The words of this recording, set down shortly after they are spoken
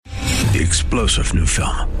The explosive new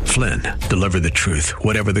film, Flynn, deliver the truth,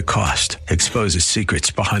 whatever the cost, exposes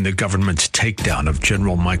secrets behind the government's takedown of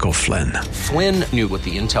General Michael Flynn. Flynn knew what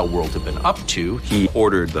the intel world had been up to. He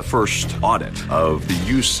ordered the first audit of the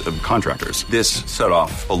use of contractors. This set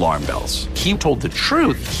off alarm bells. He told the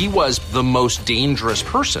truth. He was the most dangerous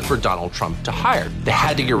person for Donald Trump to hire. They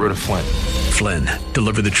had to get rid of Flynn. Flynn,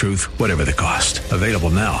 deliver the truth, whatever the cost. Available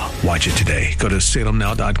now. Watch it today. Go to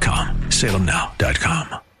salemnow.com.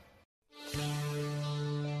 salemnow.com.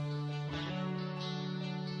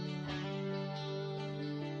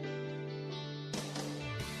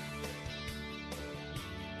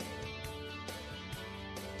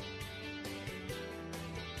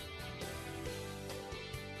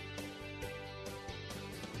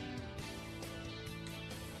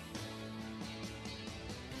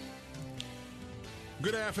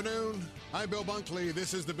 Good afternoon. I'm Bill Bunkley.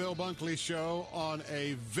 This is the Bill Bunkley Show on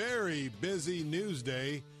a very busy news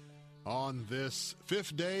day on this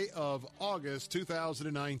 5th day of August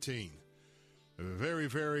 2019. Very,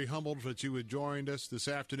 very humbled that you would join us this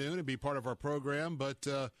afternoon and be part of our program. But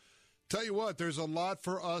tell you what, there's a lot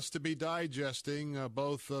for us to be digesting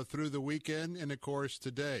both through the weekend and, of course,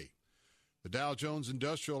 today. The Dow Jones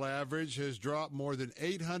Industrial Average has dropped more than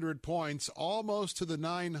 800 points, almost to the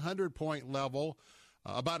 900-point level,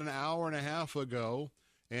 about an hour and a half ago,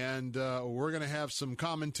 and we're going to have some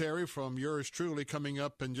commentary from yours truly coming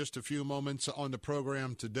up in just a few moments on the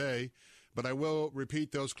program today, but I will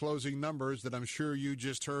repeat those closing numbers that I'm sure you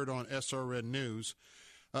just heard on SRN News.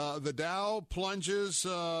 The Dow plunges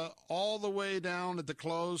all the way down at the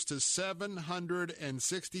close to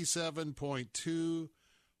 767.2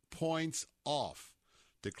 points off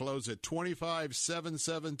to close at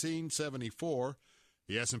 25,717.74.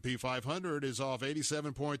 The S&P 500 is off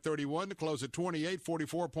 87.31 to close at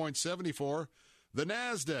 2844.74. The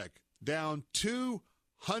NASDAQ down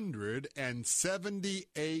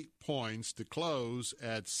 278 points to close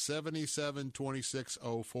at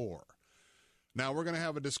 7726.04. Now, we're going to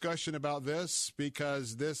have a discussion about this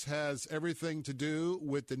because this has everything to do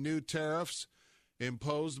with the new tariffs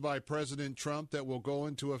imposed by President Trump that will go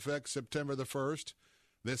into effect September the 1st.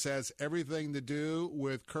 This has everything to do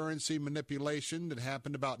with currency manipulation that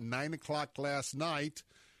happened about 9 o'clock last night,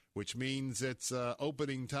 which means it's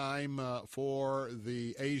opening time for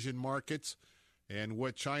the Asian markets and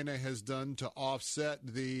what China has done to offset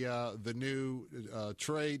the new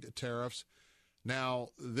trade tariffs. Now,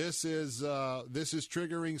 this is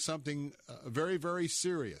triggering something very, very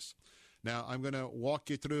serious. Now, I'm going to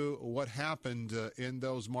walk you through what happened in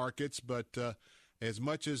those markets, but as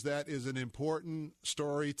much as that is an important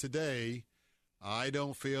story today, I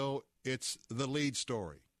don't feel it's the lead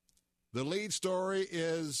story. The lead story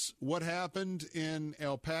is what happened in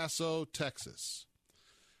El Paso, Texas.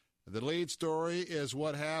 The lead story is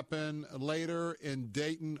what happened later in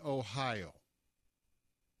Dayton, Ohio.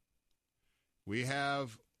 We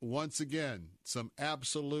have, once again, some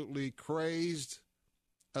absolutely crazed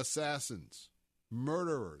assassins,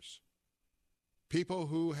 murderers, people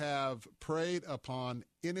who have preyed upon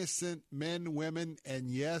innocent men, women, and,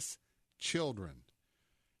 yes, children.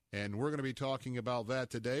 And we're going to be talking about that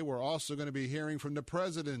today. We're also going to be hearing from the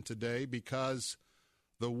president today because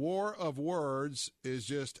the war of words is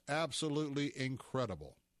just absolutely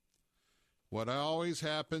incredible. What always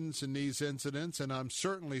happens in these incidents, and I'm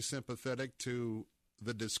certainly sympathetic to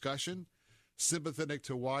the discussion, sympathetic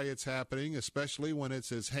to why it's happening, especially when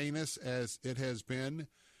it's as heinous as it has been,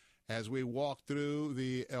 as we walk through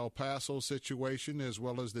the El Paso situation as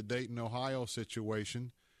well as the Dayton, Ohio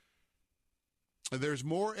situation. There's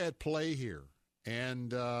more at play here,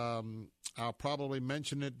 and I'll probably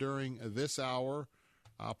mention it during this hour.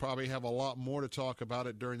 I'll probably have a lot more to talk about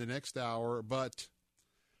it during the next hour, but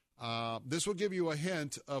this will give you a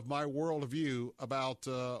hint of my worldview about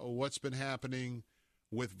what's been happening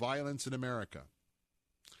with violence in America.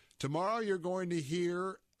 Tomorrow you're going to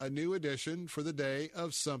hear a new edition for the day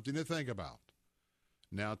of Something to Think About.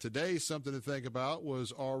 Now, today's Something to Think About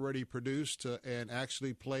was already produced and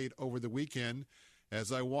actually played over the weekend,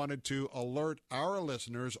 as I wanted to alert our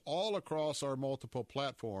listeners all across our multiple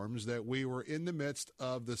platforms that we were in the midst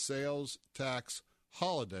of the sales tax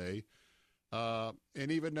holiday. And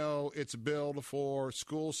even though it's billed for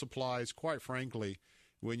school supplies, quite frankly,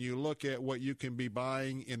 when you look at what you can be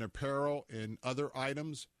buying in apparel and other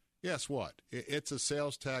items, guess what? It's a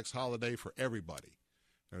sales tax holiday for everybody.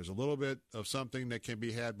 There's a little bit of something that can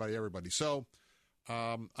be had by everybody. So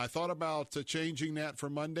I thought about changing that for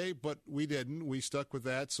Monday, but we didn't. We stuck with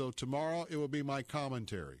that. So tomorrow it will be my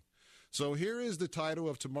commentary. So here is the title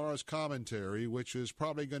of tomorrow's commentary, which is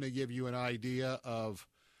probably going to give you an idea of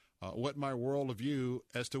what my worldview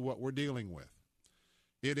as to what we're dealing with.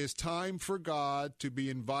 It is time for God to be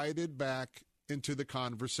invited back into the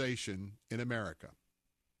conversation in America.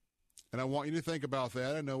 And I want you to think about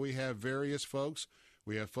that. I know we have various folks.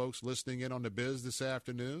 We have folks listening in on the Biz this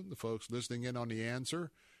afternoon, the folks listening in on The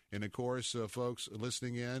Answer, and, of course, folks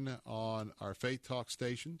listening in on our Faith Talk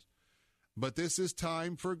stations. But this is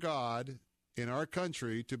time for God in our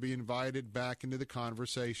country to be invited back into the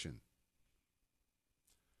conversation.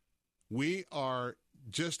 We are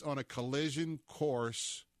just on a collision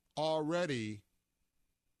course already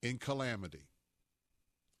in calamity.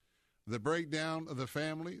 The breakdown of the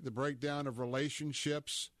family, the breakdown of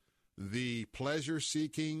relationships, the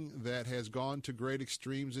pleasure-seeking that has gone to great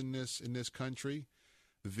extremes in this country,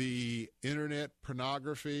 the internet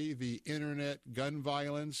pornography, the internet gun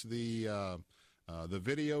violence, the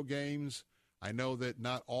video games. I know that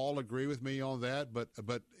not all agree with me on that, but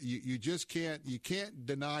you just can't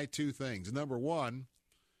deny two things. Number one,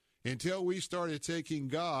 until we started taking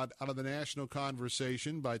God out of the national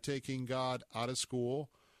conversation by taking God out of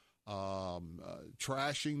school,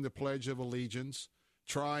 trashing the Pledge of Allegiance,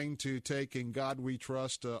 trying to take In God We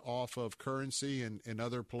Trust off of currency and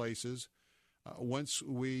other places. Once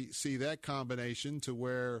we see that combination to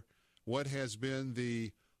where what has been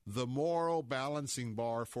the moral balancing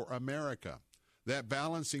bar for America, that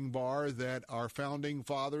balancing bar that our founding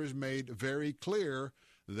fathers made very clear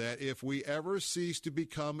that if we ever cease to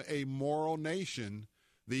become a moral nation,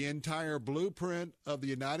 the entire blueprint of the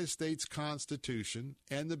United States Constitution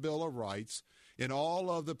and the Bill of Rights and all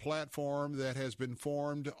of the platform that has been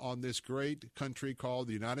formed on this great country called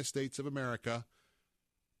the United States of America,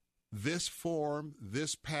 this form,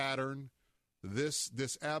 this pattern, this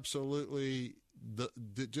absolutely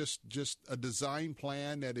just a design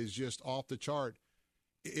plan that is just off the chart,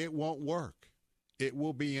 it won't work. It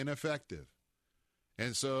will be ineffective.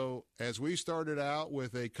 And so as we started out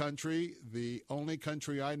with a country, the only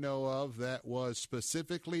country I know of that was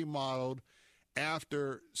specifically modeled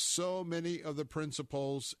after so many of the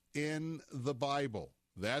principles in the Bible.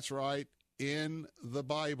 That's right, in the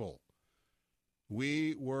Bible.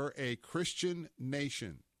 We were a Christian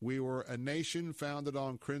nation. We were a nation founded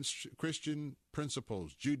on Christian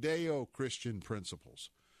principles, Judeo-Christian principles.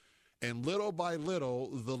 And little by little,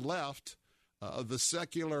 the left, the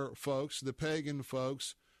secular folks, the pagan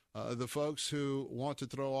folks, the folks who want to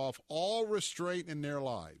throw off all restraint in their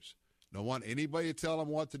lives, don't want anybody to tell them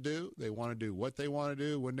what to do. They want to do what they want to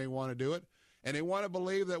do when they want to do it. And they want to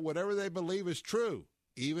believe that whatever they believe is true,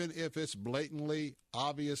 even if it's blatantly,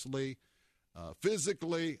 obviously,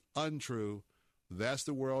 physically untrue. That's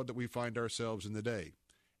the world that we find ourselves in today.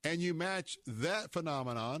 And you match that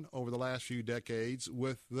phenomenon over the last few decades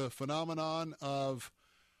with the phenomenon of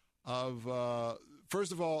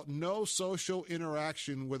first of all, no social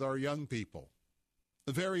interaction with our young people.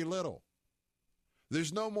 Very little.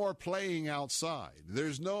 There's no more playing outside.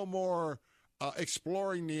 There's no more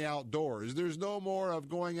exploring the outdoors. There's no more of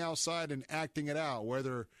going outside and acting it out,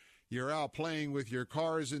 whether you're out playing with your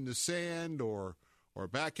cars in the sand or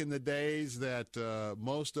back in the days that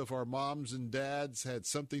most of our moms and dads had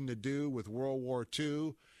something to do with World War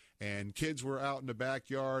II, and kids were out in the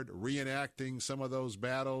backyard reenacting some of those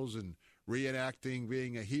battles and reenacting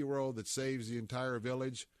being a hero that saves the entire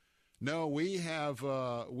village. No, we have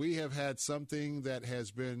had something that has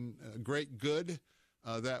been great good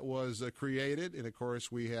that was created. And, of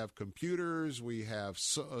course, we have computers, we have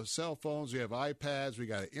cell phones, we have iPads, we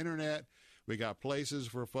got internet, we got places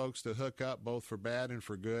for folks to hook up both for bad and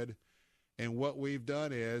for good. And what we've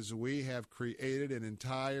done is we have created an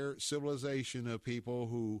entire civilization of people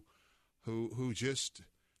who just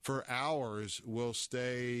for hours will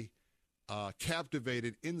stay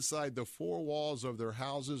captivated inside the four walls of their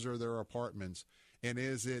houses or their apartments. And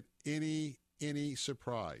is it any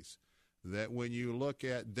surprise that when you look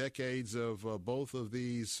at decades of both of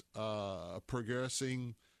these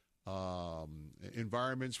progressing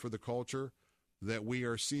environments for the culture, that we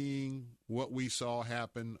are seeing what we saw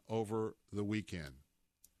happen over the weekend?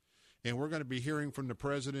 And we're going to be hearing from the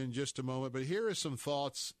president in just a moment, but here are some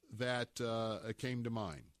thoughts that came to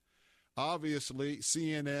mind. Obviously,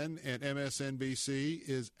 CNN and MSNBC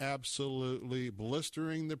is absolutely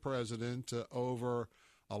blistering the president over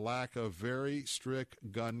a lack of very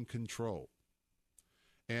strict gun control.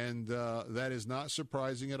 And that is not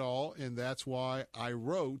surprising at all, and that's why I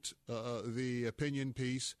wrote the opinion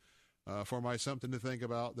piece for my Something to Think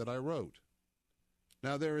About that I wrote.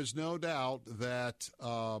 Now, there is no doubt that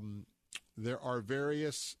there are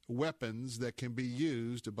various weapons that can be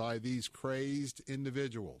used by these crazed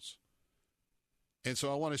individuals. And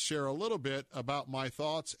so I want to share a little bit about my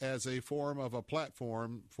thoughts as a form of a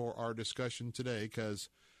platform for our discussion today, because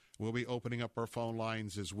we'll be opening up our phone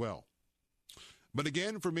lines as well. But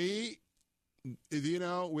again, for me, you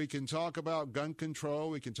know, we can talk about gun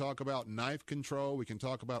control, we can talk about knife control, we can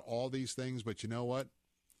talk about all these things, but you know what?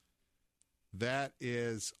 That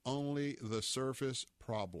is only the surface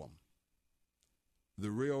problem.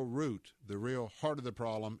 The real root, the real heart of the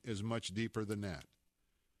problem is much deeper than that.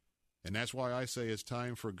 And that's why I say it's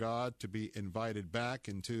time for God to be invited back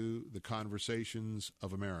into the conversations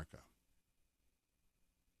of America.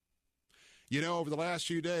 You know, over the last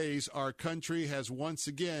few days, our country has once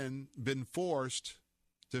again been forced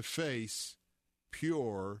to face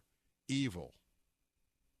pure evil.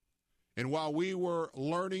 And while we were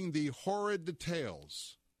learning the horrid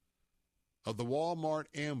details of the Walmart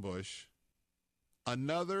ambush,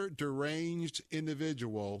 another deranged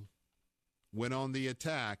individual went on the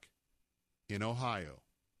attack in Ohio.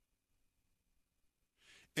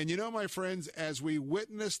 And you know, my friends, as we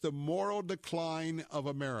witness the moral decline of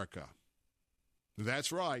America,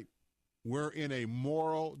 that's right, we're in a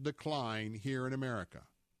moral decline here in America.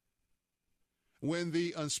 When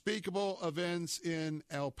the unspeakable events in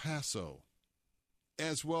El Paso,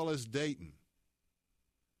 as well as Dayton,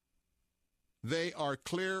 they are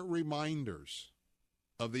clear reminders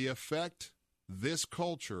of the effect this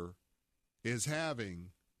culture is having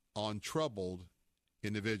on troubled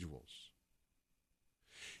individuals.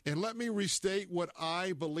 And let me restate what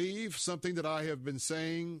I believe, something that I have been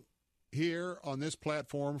saying here on this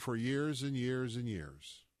platform for years and years and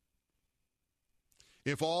years.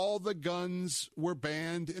 If all the guns were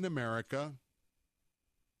banned in America,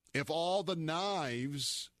 if all the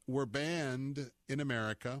knives were banned in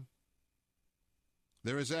America,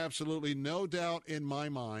 there is absolutely no doubt in my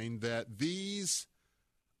mind that these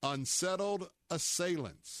unsettled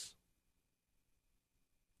assailants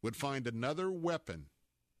would find another weapon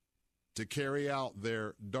to carry out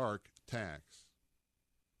their dark attacks.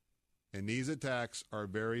 And these attacks are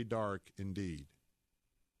very dark indeed.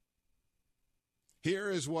 Here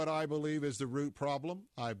is what I believe is the root problem.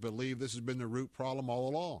 I believe this has been the root problem all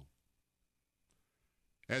along.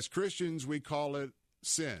 As Christians, we call it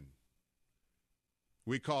sin.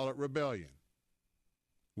 We call it rebellion.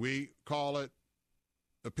 We call it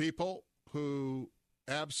the people who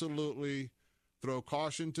absolutely throw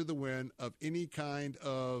caution to the wind of any kind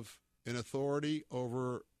of an authority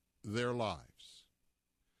over their lives.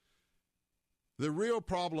 The real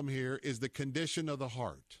problem here is the condition of the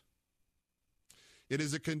heart. It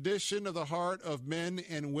is a condition of the heart of men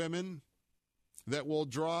and women that will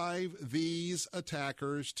drive these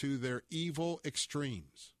attackers to their evil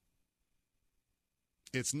extremes.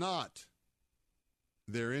 It's not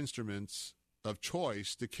their instruments of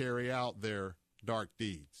choice to carry out their dark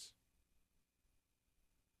deeds.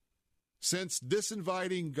 Since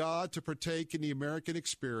disinviting God to partake in the American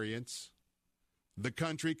experience, the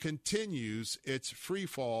country continues its free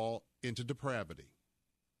fall into depravity.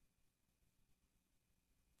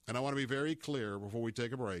 And I want to be very clear before we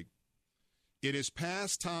take a break. It is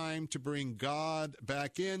past time to bring God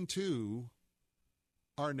back into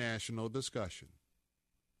our national discussion.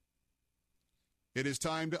 It is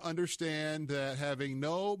time to understand that having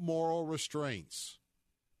no moral restraints,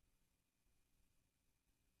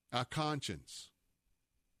 a conscience,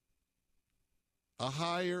 a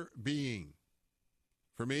higher being,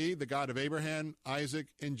 for me, the God of Abraham, Isaac,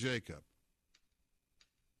 and Jacob,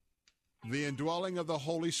 the indwelling of the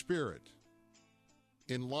Holy Spirit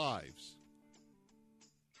in lives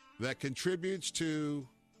that contributes to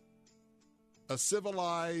a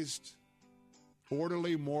civilized,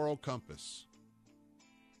 orderly moral compass.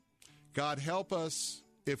 God, help us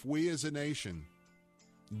if we as a nation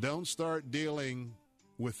don't start dealing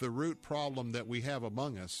with the root problem that we have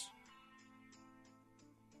among us,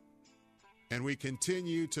 and we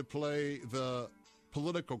continue to play the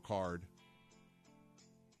political card.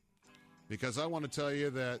 Because I want to tell you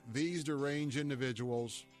that these deranged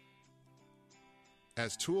individuals,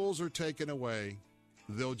 as tools are taken away,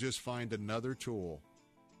 they'll just find another tool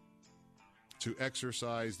to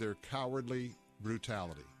exercise their cowardly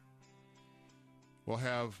brutality. We'll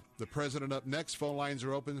have the president up next. Phone lines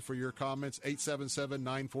are open for your comments.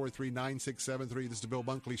 877-943-9673. This is the Bill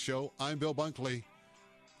Bunkley Show. I'm Bill Bunkley.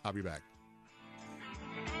 I'll be back.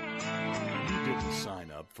 You didn't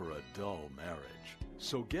sign up for a dull marriage.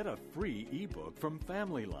 So get a free ebook from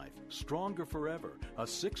Family Life, Stronger Forever, a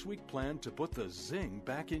 6-week plan to put the zing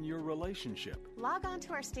back in your relationship. Log on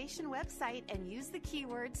to our station website and use the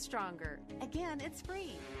keyword STRONGER. Again, it's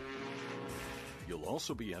free. You'll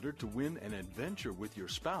also be entered to win an adventure with your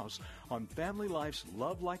spouse on Family Life's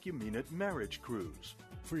Love Like You Mean It Marriage Cruise.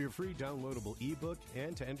 For your free downloadable ebook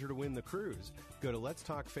and to enter to win the cruise, go to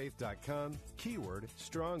letstalkfaith.com, keyword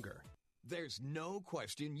stronger. There's no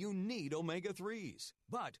question you need omega-3s.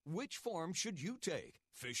 But which form should you take?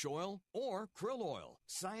 Fish oil or krill oil?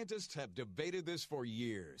 Scientists have debated this for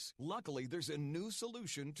years. Luckily, there's a new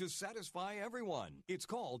solution to satisfy everyone. It's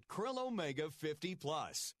called Krill Omega 50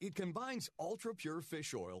 Plus. It combines ultra-pure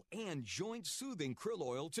fish oil and joint-soothing krill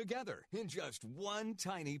oil together in just one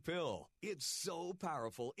tiny pill. It's so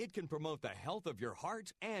powerful, it can promote the health of your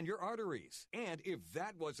heart and your arteries. And if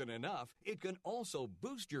that wasn't enough, it can also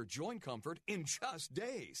boost your joint comfort in just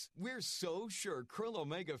days. We're so sure Krill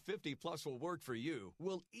Omega 50 Plus will work for you.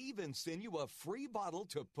 We'll even send you a free bottle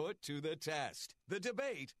to put to the test. The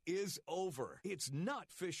debate is over. It's not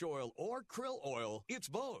fish oil or krill oil. It's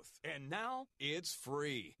both. And now it's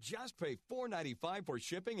free. Just pay $4.95 for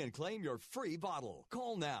shipping and claim your free bottle.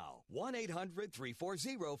 Call now.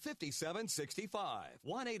 1-800-340-5765.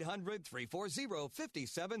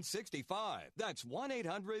 1-800-340-5765. That's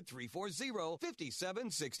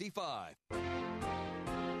 1-800-340-5765.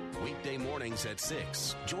 Weekday mornings at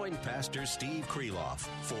 6. Join Pastor Steve Kreloff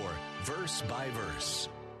for Verse by Verse.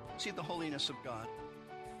 See the holiness of God.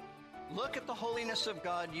 Look at the holiness of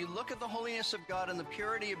God. You look at the holiness of God and the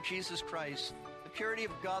purity of Jesus Christ, the purity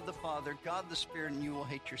of God the Father, God the Spirit, and you will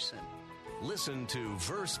hate your sin. Listen to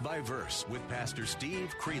Verse by Verse with Pastor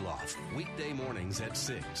Steve Kreloff. Weekday mornings at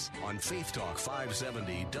 6 on Faith Talk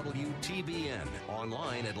 570 WTBN.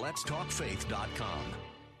 Online at letstalkfaith.com.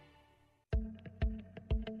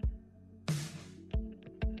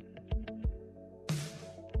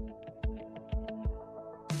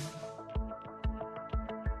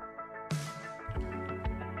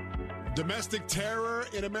 Domestic terror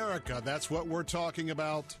in America. That's what we're talking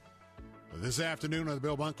about this afternoon on the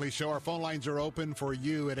Bill Bunkley Show. Our phone lines are open for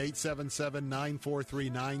you at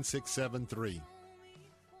 877-943-9673.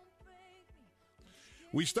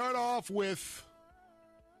 We start off with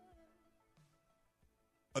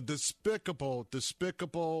a despicable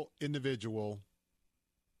individual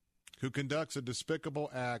who conducts a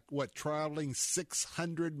despicable act, traveling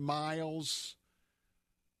 600 miles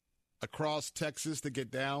across Texas to get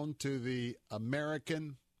down to the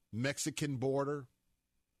American-Mexican border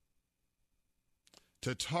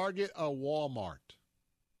to target a Walmart.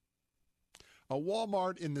 A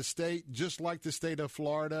Walmart in the state, just like the state of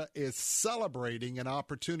Florida, is celebrating an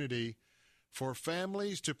opportunity for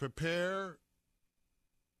families to prepare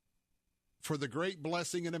for the great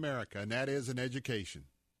blessing in America, and that is an education.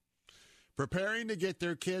 Preparing to get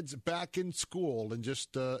their kids back in school in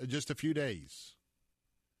just a few days.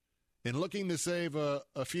 And looking to save a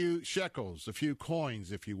few shekels, a few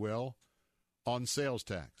coins, if you will, on sales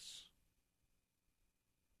tax.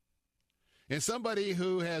 And somebody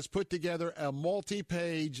who has put together a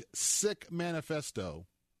multi-page sick manifesto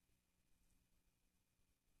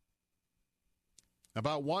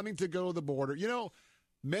about wanting to go to the border. You know,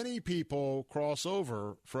 many people cross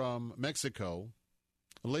over from Mexico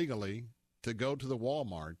legally to go to the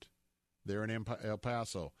Walmart there in El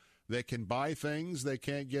Paso. They can buy things they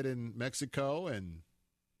can't get in Mexico, and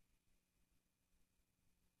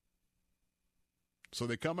so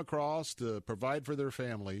they come across to provide for their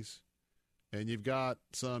families, and you've got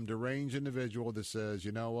some deranged individual that says,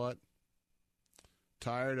 you know what,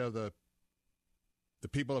 tired of the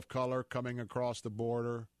people of color coming across the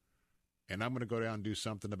border, and I'm going to go down and do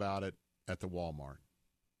something about it at the Walmart.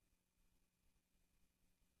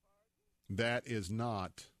 That is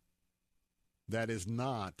not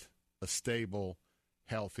a stable,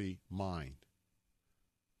 healthy mind.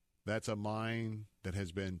 That's a mind that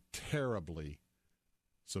has been terribly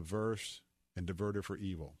subversive and diverted for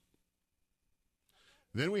evil.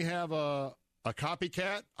 Then we have a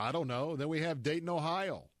copycat. I don't know. Then we have Dayton,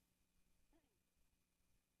 Ohio.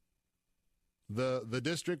 The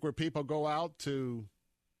district where people go out to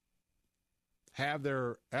have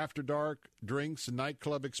their after-dark drinks and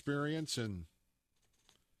nightclub experience, and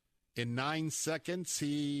in 9 seconds,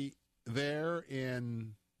 he there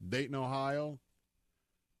in Dayton, Ohio,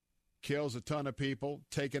 kills a ton of people,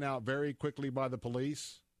 taken out very quickly by the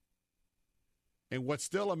police. And what's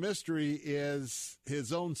still a mystery is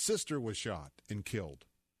his own sister was shot and killed.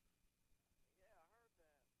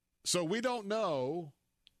 So we don't know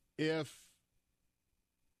if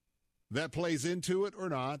that plays into it or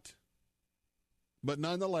not. But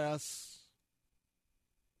nonetheless,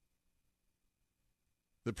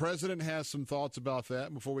 the president has some thoughts about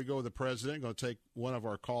that. Before we go with the president, I'm going to take one of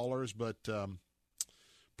our callers. But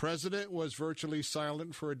president was virtually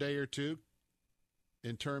silent for a day or two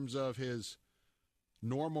in terms of his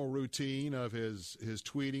normal routine of his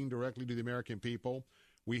tweeting directly to the American people.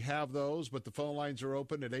 We have those, but the phone lines are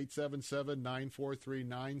open at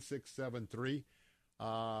 877-943-9673.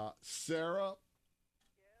 Sarah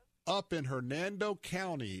up in Hernando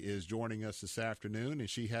County is joining us this afternoon, and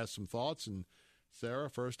she has some thoughts. And Sarah,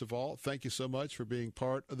 first of all, thank you so much for being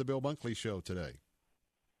part of the Bill Bunkley Show today.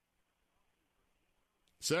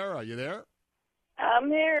 Sarah, you there?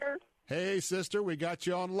 I'm here. Hey, sister, we got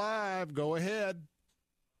you on live. Go ahead.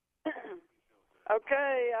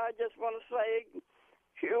 Okay, I just want to say a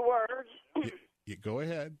few words. Go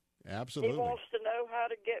ahead. Absolutely. He wants to know how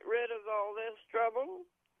to get rid of all this trouble.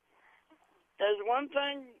 There's one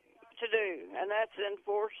thing to do, and that's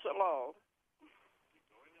enforce the law.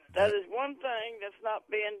 That is one thing that's not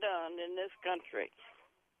being done in this country.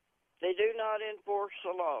 They do not enforce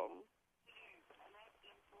the law.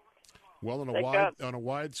 Well, on a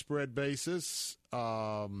widespread basis,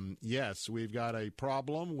 yes, we've got a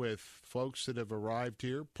problem with folks that have arrived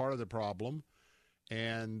here, part of the problem,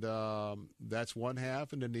 and that's one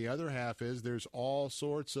half. And then the other half is there's all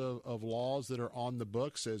sorts of laws that are on the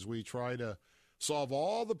books as we try to solve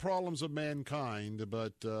all the problems of mankind,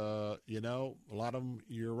 but, a lot of them,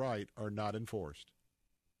 you're right, are not enforced.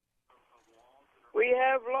 We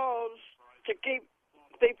have laws to keep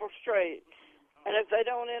people straight. And if they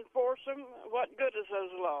don't enforce them, what good is those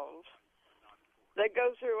laws? They go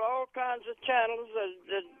through all kinds of channels,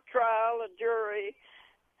 the trial, the jury,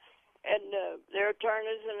 and their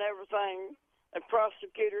attorneys and everything. The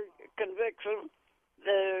prosecutor convicts them.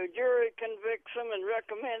 The jury convicts them and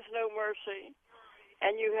recommends no mercy.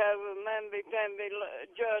 And you have a mamby-pamby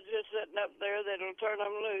judges sitting up there that'll turn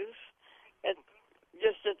them loose.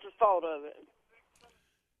 It's the fault of it.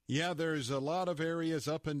 Yeah, there's a lot of areas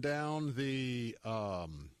up and down the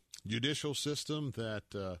judicial system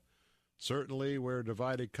that certainly we're a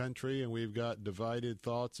divided country, and we've got divided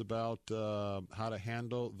thoughts about how to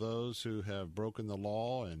handle those who have broken the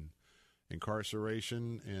law and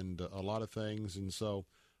incarceration and a lot of things. And so,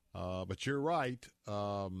 but you're right.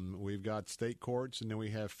 We've got state courts, and then we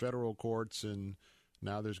have federal courts, and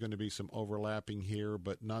now there's going to be some overlapping here.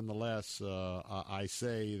 But nonetheless, I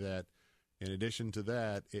say that in addition to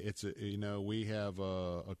that, we have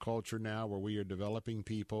a culture now where we are developing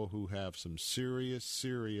people who have some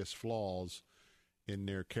serious flaws in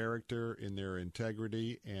their character, in their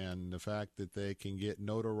integrity, and the fact that they can get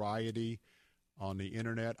notoriety on the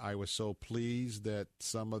internet. I was so pleased that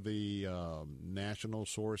some of the national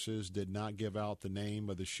sources did not give out the name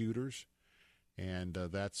of the shooters, and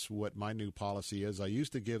that's what my new policy is. I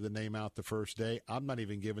used to give the name out the first day. I'm not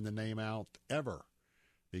even giving the name out ever,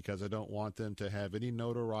 because I don't want them to have any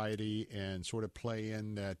notoriety and sort of play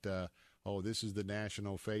in that, this is the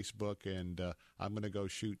national Facebook, and I'm going to go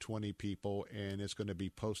shoot 20 people, and it's going to be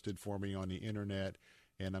posted for me on the internet,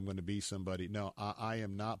 and I'm going to be somebody. No, I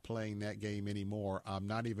am not playing that game anymore. I'm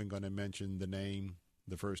not even going to mention the name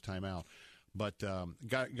the first time out. But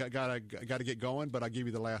got to get going, but I'll give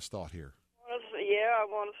you the last thought here. Yeah, I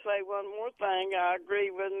want to say one more thing. I agree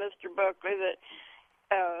with Mr. Buckley that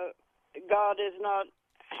God is not...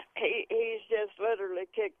 He's just literally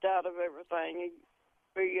kicked out of everything.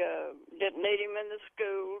 We didn't need him in the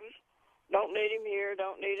schools. Don't need him here.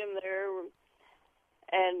 Don't need him there.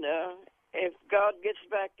 And if God gets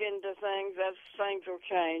back into things, things will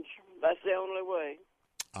change. That's the only way.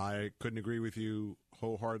 I couldn't agree with you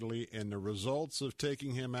wholeheartedly. And the results of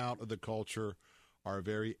taking him out of the culture are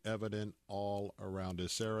very evident all around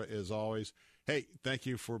us. Sarah, as always, hey, thank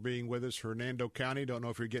you for being with us. Hernando County, don't know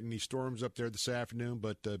if you're getting any storms up there this afternoon,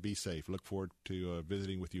 but be safe. Look forward to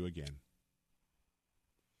visiting with you again.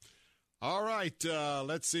 All right,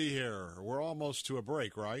 let's see here. We're almost to a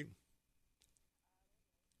break, right?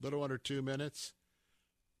 A little under 2 minutes.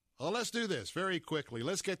 Well, let's do this very quickly.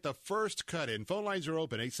 Let's get the first cut in. Phone lines are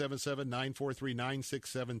open,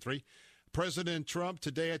 877-943-9673. President Trump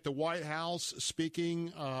today at the White House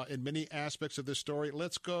speaking in many aspects of this story.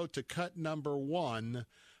 Let's go to cut number one,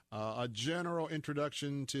 a general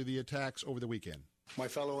introduction to the attacks over the weekend. My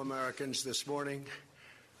fellow Americans, this morning,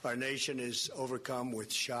 our nation is overcome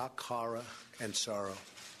with shock, horror, and sorrow.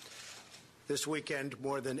 This weekend,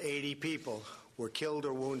 more than 80 people were killed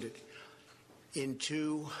or wounded in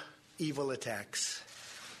two evil attacks.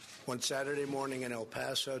 One Saturday morning in El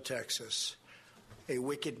Paso, Texas, a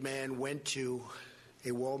wicked man went to a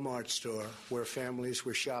Walmart store where families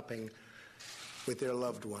were shopping with their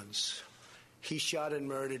loved ones. He shot and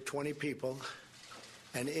murdered 20 people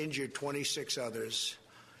and injured 26 others,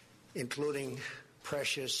 including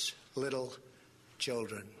precious little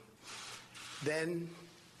children. Then,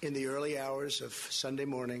 in the early hours of Sunday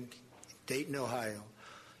morning, Dayton, Ohio,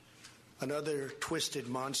 another twisted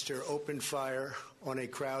monster opened fire on a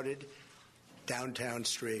crowded downtown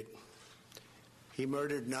street. He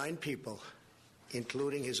murdered 9 people,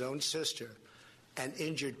 including his own sister, and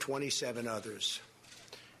injured 27 others.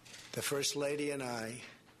 The First Lady and I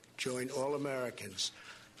join all Americans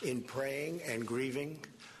in praying and grieving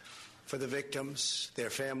for the victims, their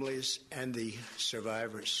families, and the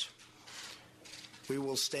survivors. We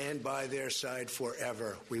will stand by their side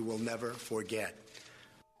forever. We will never forget.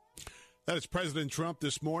 That is President Trump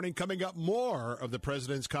this morning. Coming up, more of the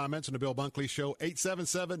president's comments on the Bill Bunkley Show.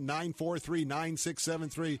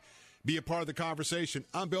 877-943-9673. Be a part of the conversation.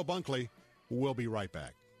 I'm Bill Bunkley. We'll be right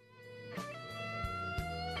back.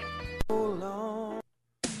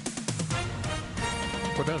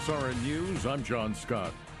 With SRN News, I'm John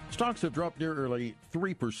Scott. Stocks have dropped nearly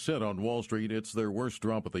 3% on Wall Street. It's their worst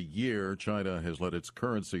drop of the year. China has let its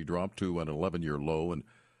currency drop to an 11-year low and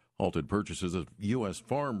halted purchases of U.S.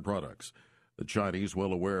 farm products. The Chinese,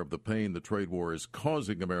 well aware of the pain the trade war is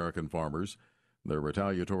causing American farmers, their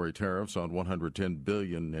retaliatory tariffs on $110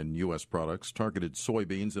 billion in U.S. products targeted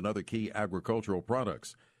soybeans and other key agricultural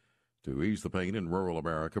products. To ease the pain in rural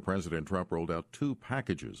America, President Trump rolled out 2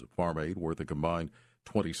 packages of farm aid worth a combined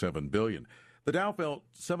 $27 billion. The Dow fell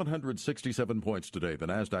 767 points today. The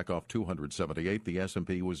Nasdaq off 278. The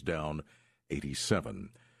S&P was down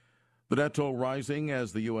 87. The death toll rising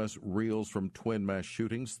as the U.S. reels from twin mass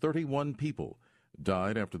shootings. 31 people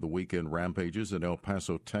died after the weekend rampages in El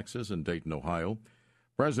Paso, Texas, and Dayton, Ohio.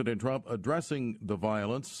 President Trump addressing the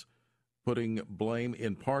violence, putting blame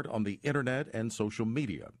in part on the Internet and social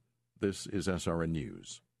media. This is SRN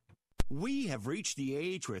News. We have reached the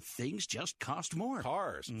age where things just cost more.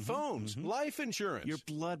 Cars, phones, life insurance. Your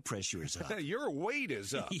blood pressure is up. Your weight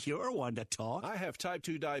is up. You're one to talk. I have type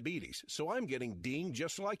 2 diabetes, so I'm getting dinged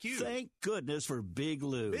just like you. Thank goodness for Big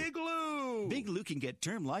Lou. Big Lou! Big Lou can get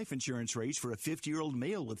term life insurance rates for a 50-year-old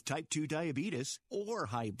male with type 2 diabetes or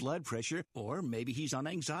high blood pressure, or maybe he's on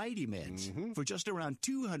anxiety meds. For just around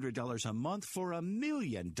 $200 a month for $1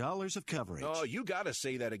 million of coverage. Oh, you got to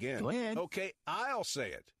say that again. Go ahead. Okay, I'll say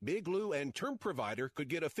it. Big Lou and term provider could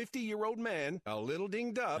get a 50-year-old man, a little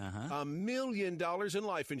dinged up, $1 million in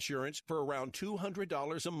life insurance for around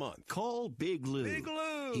 $200 a month. Call Big Lou. Big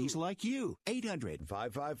Lou. He's like you.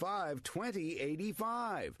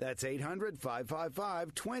 800-555-2085. That's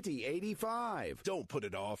 800-555-2085. Don't put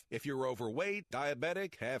it off. If you're overweight,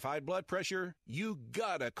 diabetic, have high blood pressure, you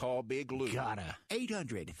gotta call Big Lou. Gotta.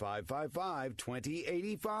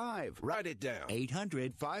 800-555-2085. Write it down.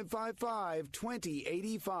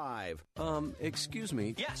 800-555-2085. Excuse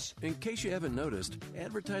me. Yes. In case you haven't noticed,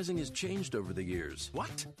 advertising has changed over the years.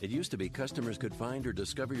 What? It used to be customers could find or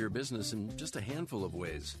discover your business in just a handful of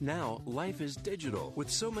ways. Now, life is digital, with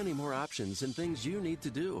so many more options and things you need to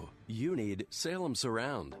do. You need Salem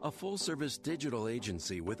Surround, a full-service digital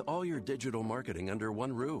agency with all your digital marketing under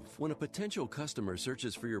one roof. When a potential customer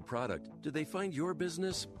searches for your product, do they find your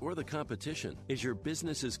business or the competition? Is your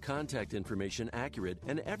business's contact information accurate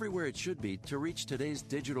and everywhere it should be to reach today's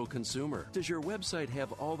digital consumer? Does your website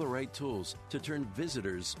have all the right tools to turn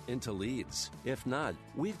visitors into leads? If not,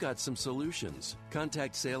 we've got some solutions.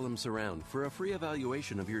 Contact Salem Surround for a free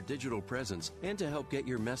evaluation of your digital presence and to help get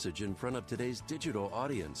your message in front of today's digital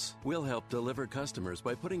audience. We'll help deliver customers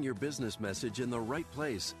by putting your business message in the right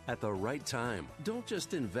place at the right time. Don't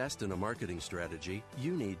just invest in a marketing strategy.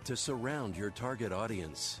 You need to surround your target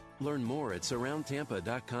audience. Learn more at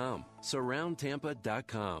surroundtampa.com.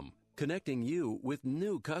 Surroundtampa.com. Connecting you with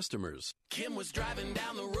new customers. Kim was driving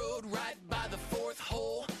down the road right by the 4th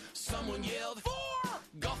hole. Someone yelled, 4!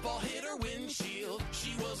 Golf ball hit her windshield.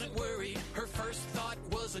 She wasn't worried. Her first thought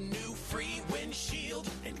was a new free windshield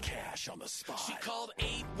and cash on the spot. She called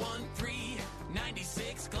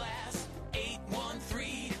 813-96-GLASS.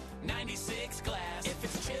 813-96-GLASS. If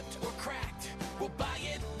it's chipped or cracked, we'll buy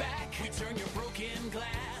it back. We turn your broken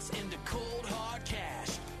glass into cold hard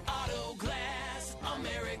cash. Auto Glass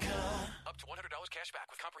America. Up to $100 cash back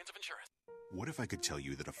with comprehensive insurance. What if I could tell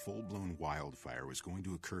you that a full-blown wildfire was going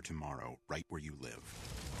to occur tomorrow right where you live?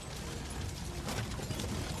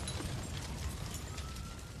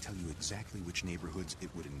 Tell you exactly which neighborhoods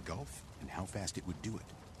it would engulf and how fast it would do it.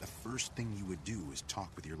 The first thing you would do is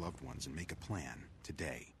talk with your loved ones and make a plan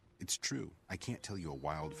today. It's true, I can't tell you a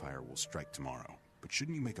wildfire will strike tomorrow, but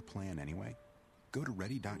shouldn't you make a plan anyway? Go to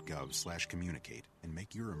ready.gov/communicate and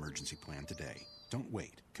make your emergency plan today. Don't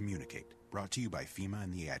wait. Communicate. Brought to you by FEMA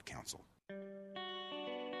and the Ad Council.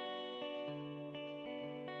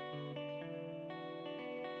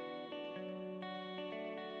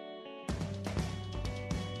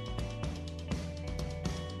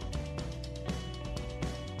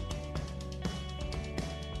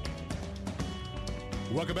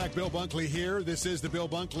 Welcome back. Bill Bunkley here. This is the Bill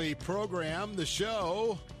Bunkley Program, the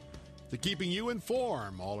show to keeping you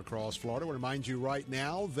informed all across Florida. I want to remind you right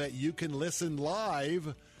now that you can listen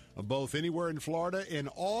live both anywhere in Florida and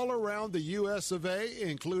all around the U.S. of A.,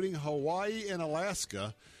 including Hawaii and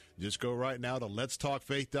Alaska. Just go right now to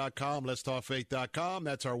letstalkfaith.com, letstalkfaith.com.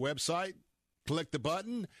 That's our website. Click the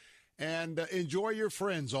button and enjoy your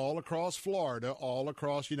friends all across Florida, all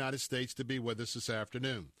across the United States to be with us this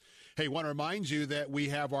afternoon. Hey, want to remind you that we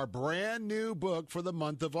have our brand new book for the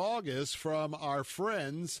month of August from our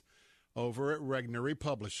friends over at Regnery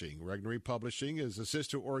Publishing. Regnery Publishing is a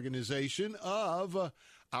sister organization of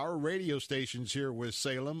our radio stations here with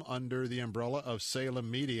Salem under the umbrella of Salem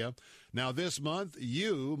Media. Now, this month,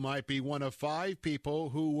 you might be one of 5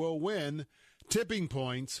 people who will win Tipping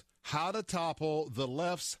Points, How to Topple the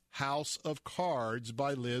Left's House of Cards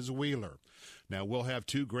by Liz Wheeler. Now, we'll have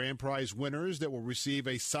 2 grand prize winners that will receive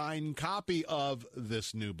a signed copy of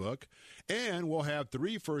this new book, and we'll have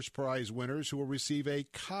 3 first prize winners who will receive a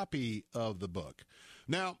copy of the book.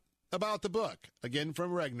 Now, about the book, again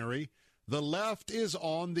from Regnery, the left is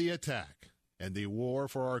on the attack, and the war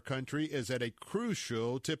for our country is at a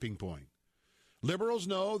crucial tipping point. Liberals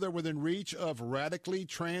know they're within reach of radically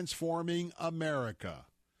transforming America.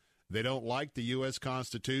 They don't like the U.S.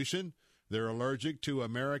 Constitution. They're allergic to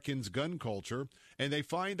Americans' gun culture, and they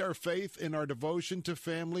find our faith and our devotion to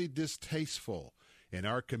family distasteful, and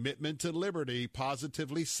our commitment to liberty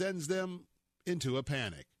positively sends them into a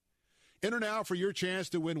panic. Enter now for your chance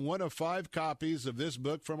to win one of 5 copies of this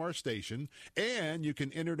book from our station, and you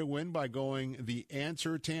can enter to win by going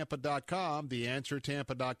theanswertampa.com,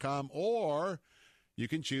 theanswertampa.com, or you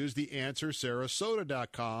can choose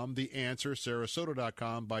theanswersarasota.com,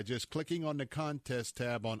 theanswersarasota.com by just clicking on the contest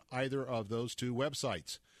tab on either of those 2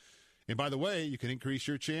 websites. And by the way, you can increase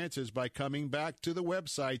your chances by coming back to the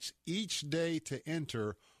websites each day to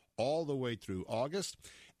enter all the way through August.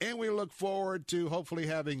 And we look forward to hopefully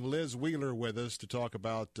having Liz Wheeler with us to talk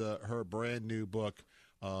about her brand new book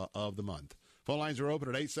of the month. Phone lines are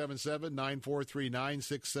open at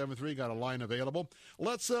 877-943-9673. Got a line available.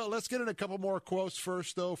 Let's get in a couple more quotes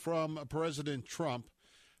first, though, from President Trump.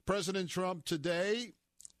 President Trump today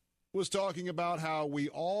was talking about how we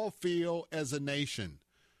all feel as a nation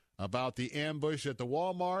about the ambush at the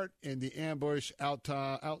Walmart and the ambush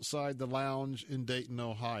outside the lounge in Dayton,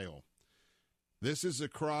 Ohio. This is a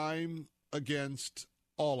crime against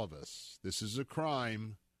all of us. This is a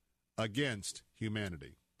crime against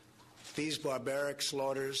humanity. These barbaric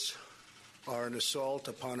slaughters are an assault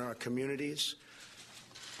upon our communities,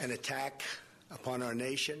 an attack upon our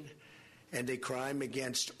nation, and a crime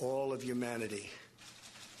against all of humanity.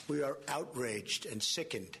 We are outraged and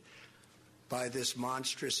sickened by this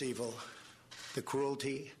monstrous evil, the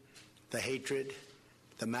cruelty, the hatred,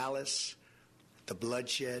 the malice, the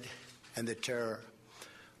bloodshed, and the terror.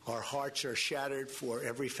 Our hearts are shattered for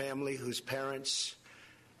every family whose parents,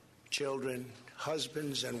 children,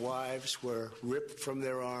 husbands, and wives were ripped from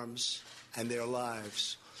their arms and their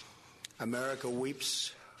lives. America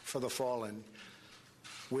weeps for the fallen.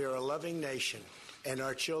 We are a loving nation, and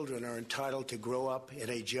our children are entitled to grow up in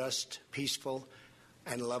a just, peaceful,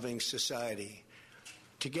 and loving society.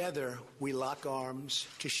 Together, we lock arms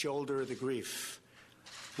to shoulder the grief.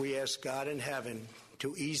 We ask God in heaven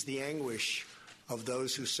to ease the anguish of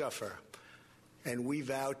those who suffer, and we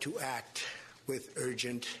vow to act with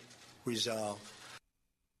urgent resolve.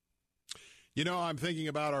 You know, I'm thinking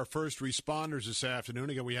about our first responders this afternoon.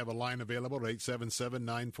 Again, we have a line available at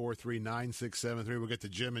 877-943-9673. We'll get to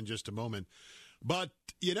Jim in just a moment. But,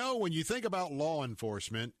 you know, when you think about law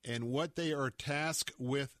enforcement and what they are tasked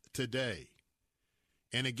with today,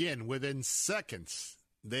 and again, within seconds,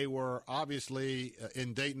 they were obviously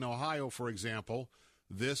in Dayton, Ohio, for example.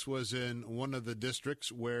 This was in one of the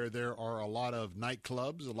districts where there are a lot of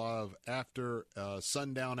nightclubs, a lot of after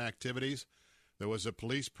sundown activities. There was a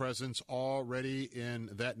police presence already in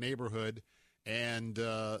that neighborhood, and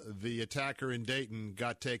the attacker in Dayton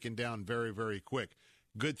got taken down very, very quick.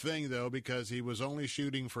 Good thing, though, because he was only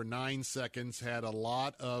shooting for 9 seconds, had a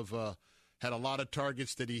lot of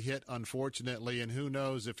targets that he hit, unfortunately, and who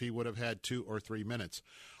knows if he would have had 2 or 3 minutes.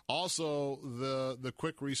 Also, the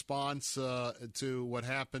quick response to what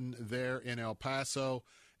happened there in El Paso,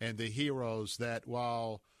 and the heroes that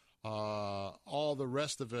while all the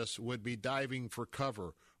rest of us would be diving for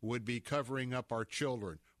cover, would be covering up our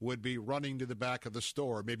children, would be running to the back of the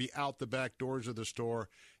store, maybe out the back doors of the store,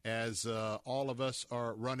 as all of us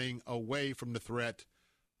are running away from the threat.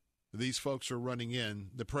 These folks are running in.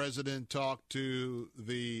 The president talked to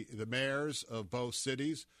the mayors of both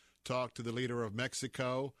cities, talked to the leader of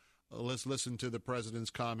Mexico. let's listen to the president's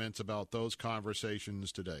comments about those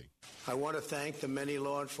conversations today. I want to thank the many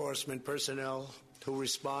law enforcement personnel who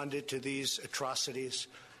responded to these atrocities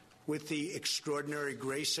with the extraordinary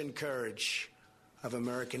grace and courage of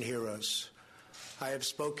American heroes. I have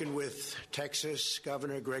spoken with Texas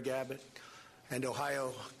Governor Greg Abbott and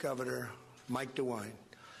Ohio Governor Mike DeWine,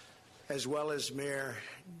 as well as Mayor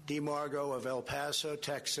DeMargo of El Paso,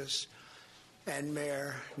 Texas, and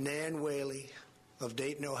Mayor Nan Whaley of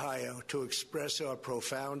Dayton, Ohio, to express our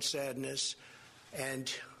profound sadness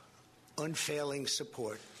and unfailing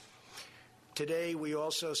support. Today, we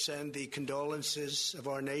also send the condolences of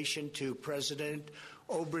our nation to President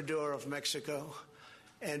Obrador of Mexico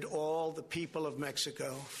and all the people of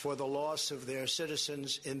Mexico for the loss of their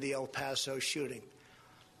citizens in the El Paso shooting.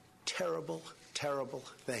 Terrible, terrible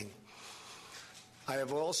thing. I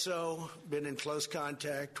have also been in close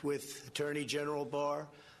contact with Attorney General Barr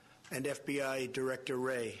and FBI Director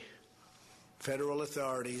Wray. Federal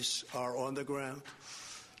authorities are on the ground,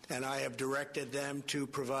 and I have directed them to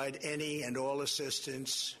provide any and all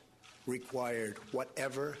assistance required,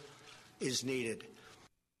 whatever is needed.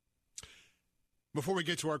 Before we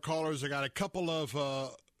get to our callers, I got a couple of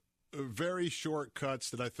very short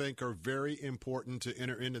cuts that I think are very important to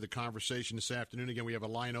enter into the conversation this afternoon. Again, we have a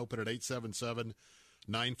line open at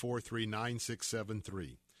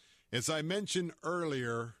 877-943-9673. As I mentioned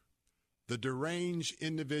earlier, the deranged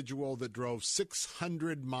individual that drove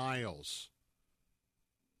 600 miles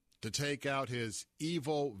to take out his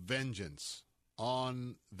evil vengeance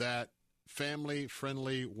on that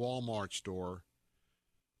family-friendly Walmart store,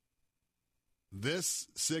 this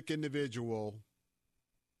sick individual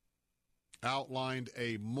outlined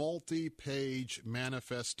a multi-page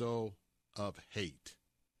manifesto of hate,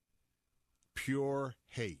 pure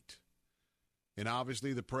hate. And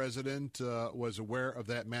obviously the president was aware of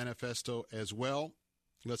that manifesto as well.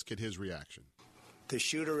 Let's get his reaction. The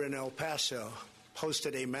shooter in El Paso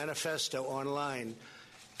posted a manifesto online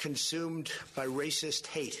consumed by racist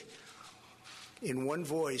hate. In one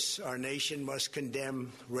voice, our nation must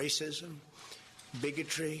condemn racism,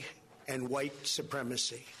 bigotry, and white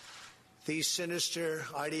supremacy. These sinister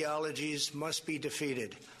ideologies must be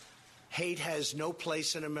defeated. Hate has no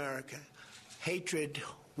place in America. Hatred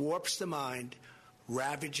warps the mind,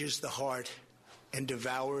 ravages the heart, and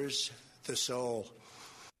devours the soul.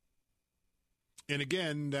 And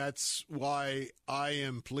again, that's why I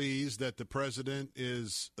am pleased that the president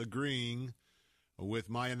is agreeing with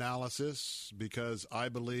my analysis, because I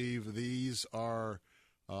believe these are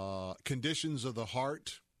conditions of the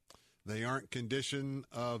heart. They aren't condition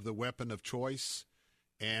of the weapon of choice.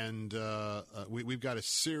 And we've got a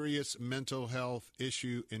serious mental health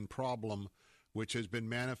issue and problem, which has been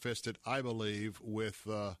manifested, I believe, with,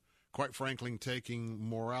 quite frankly, taking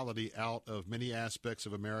morality out of many aspects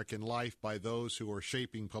of American life by those who are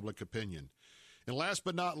shaping public opinion. And last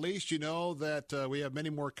but not least, you know that we have many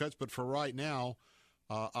more cuts, but for right now,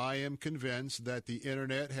 I am convinced that the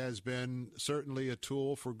Internet has been certainly a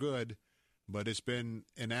tool for good, but it's been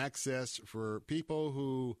an access for people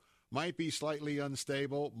who might be slightly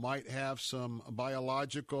unstable, might have some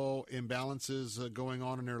biological imbalances going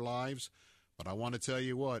on in their lives. But I want to tell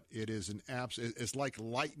you what, it is it's like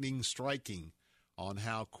lightning striking on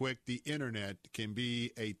how quick the Internet can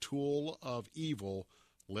be a tool of evil.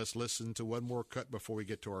 Let's listen to one more cut before we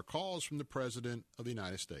get to our calls from the President of the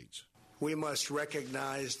United States. We must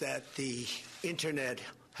recognize that the Internet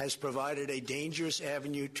has provided a dangerous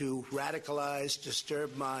avenue to radicalize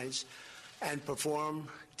disturbed minds and perform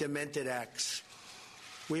demented acts.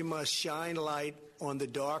 We must shine light on the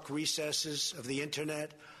dark recesses of the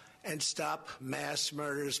Internet and stop mass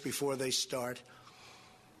murders before they start.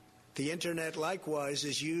 The Internet, likewise,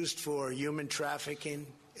 is used for human trafficking,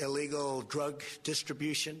 illegal drug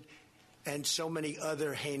distribution, and so many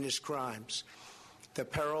other heinous crimes. The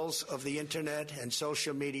perils of the Internet and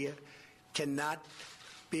social media cannot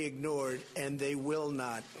be ignored, and they will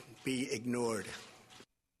not be ignored.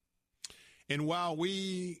 And while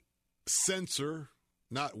we censor,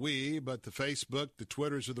 not we, but the Facebook, the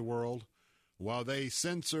Twitters of the world, while they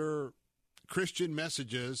censor Christian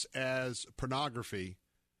messages as pornography,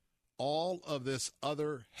 all of this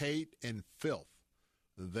other hate and filth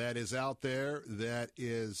that is out there that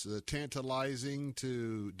is tantalizing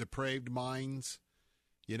to depraved minds,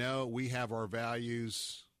 you know, we have our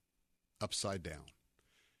values upside down.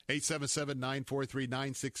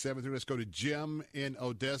 877-943-9673. Let's go to Jim in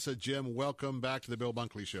Odessa. Jim, welcome back to the Bill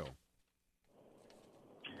Bunkley Show.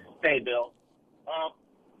 Hey, Bill.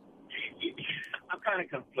 I'm kind of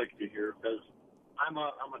conflicted here because I'm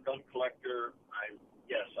a gun collector. I've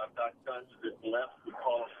got guns that left we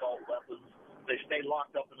call assault weapons. They stay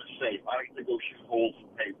locked up in a safe. I like to go shoot holes in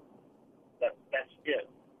paper. That's it.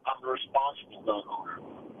 I'm the responsible gun owner.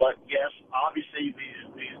 But yes, obviously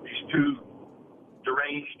these two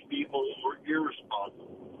deranged people were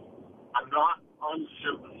irresponsible. I'm not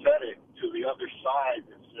unsympathetic to the other side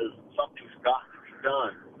that says something's got to be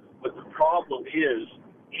done. But the problem is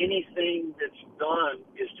anything that's done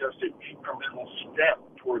is just an incremental step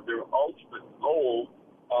toward their ultimate goal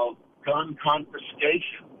of gun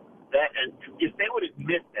confiscation. And if they would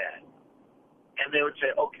admit that, and they would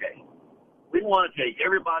say, okay, we want to take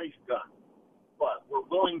everybody's gun, but we're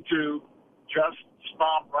willing to just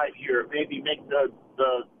stop right here, maybe make the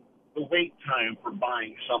wait time for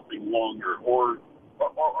buying something longer or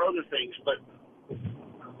other things. But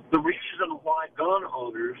the reason why gun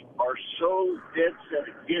owners are so dead set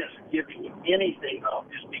against giving anything up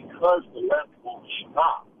is because the left won't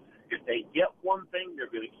stop. If they get one thing, they're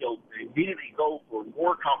going to immediately go for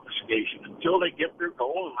more confiscation until they get their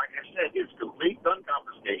goal. And like I said, it's complete gun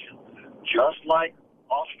confiscation, just like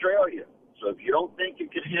Australia. So if you don't think it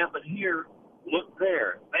can happen here, look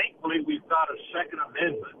there. Thankfully, we've got a Second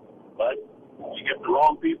Amendment, but if you get the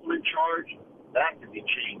wrong people in charge, that can be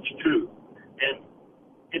changed too. And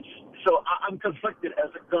I'm conflicted as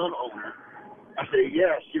a gun owner. I say,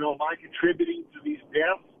 yes, am I contributing to these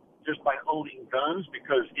deaths just by owning guns?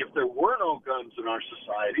 Because if there were no guns in our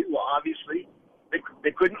society, well, obviously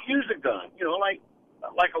they couldn't use a gun. Like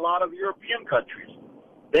a lot of European countries,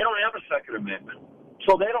 they don't have a Second Amendment,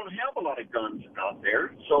 so they don't have a lot of guns out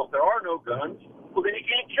there. So if there are no guns, well, then you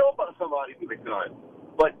can't kill somebody with a gun.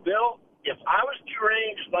 But Bill, if I was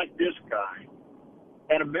deranged like this guy,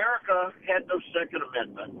 and America had no Second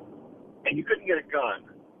Amendment, and you couldn't get a gun,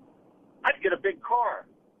 I'd get a big car,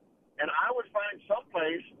 and I would find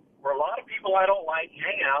someplace where a lot of people I don't like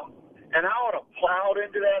hang out, and I would have plowed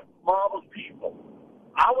into that mob of people.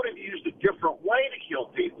 I would have used a different way to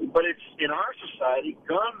kill people, but it's in our society,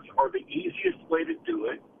 guns are the easiest way to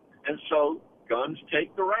do it, and so guns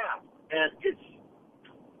take the rap. And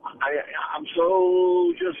I'm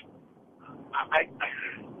so just,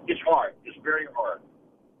 it's hard. It's very hard.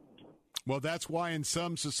 Well, that's why in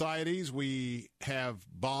some societies we have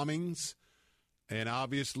bombings. And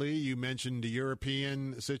obviously, you mentioned the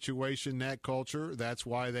European situation, that culture. That's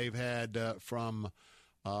why they've had from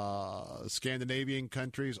Scandinavian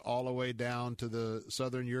countries all the way down to the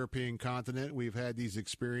southern European continent. We've had these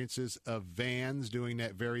experiences of vans doing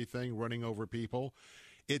that very thing, running over people.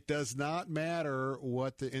 It does not matter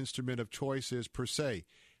what the instrument of choice is per se.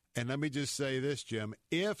 And let me just say this, Jim.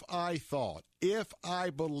 If I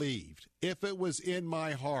believed, if it was in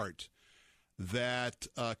my heart that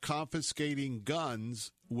confiscating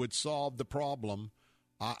guns would solve the problem,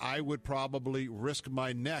 I would probably risk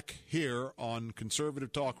my neck here on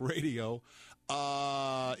Conservative Talk Radio,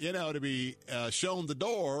 to be shown the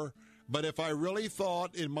door. But if I really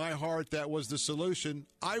thought in my heart that was the solution,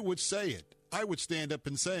 I would say it. I would stand up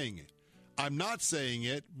and saying it. I'm not saying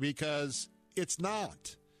it because it's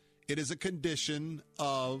not. It is a condition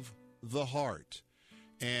of the heart.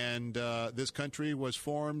 And this country was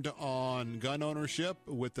formed on gun ownership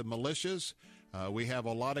with the militias. We have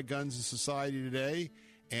a lot of guns in society today.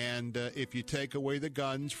 And if you take away the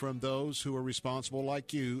guns from those who are responsible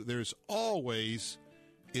like you, there's always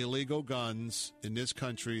illegal guns in this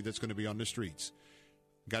country that's going to be on the streets.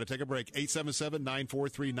 Got to take a break.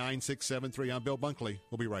 877-943-9673. I'm Bill Bunkley.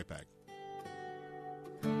 We'll be right back.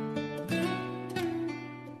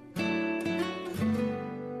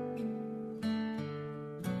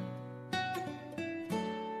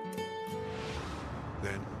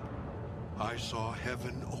 Then I saw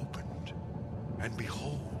heaven opened, and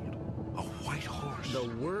behold, a white horse. The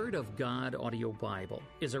Word of God Audio Bible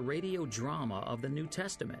is a radio drama of the New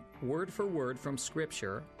Testament, word for word from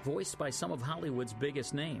Scripture, voiced by some of Hollywood's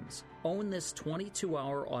biggest names. Own this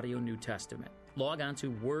 22-hour audio New Testament. Log on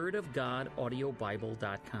to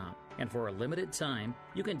wordofgodaudiobible.com. And for a limited time,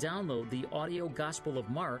 you can download the audio Gospel of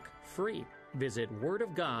Mark free. Visit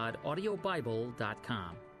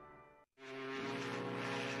wordofgodaudiobible.com.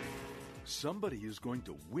 Somebody is going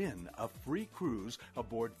to win a free cruise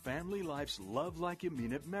aboard Family Life's Love Like You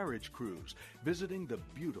Mean It marriage cruise, visiting the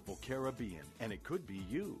beautiful Caribbean, and it could be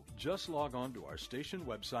you. Just log on to our station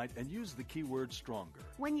website and use the keyword STRONGER.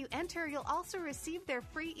 When you enter, you'll also receive their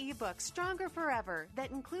free ebook, Stronger Forever,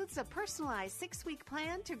 that includes a personalized 6-week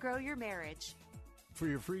plan to grow your marriage. For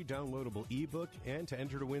your free downloadable ebook and to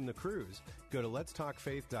enter to win the cruise, go to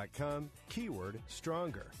letstalkfaith.com, keyword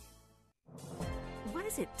STRONGER. What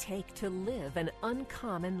does it take to live an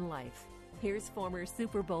uncommon life? Here's former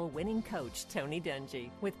Super Bowl winning coach Tony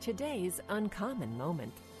Dungy with today's uncommon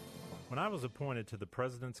moment. When I was appointed to the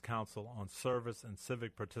President's Council on Service and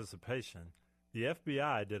Civic Participation, the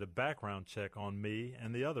FBI did a background check on me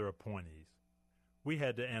and the other appointees. We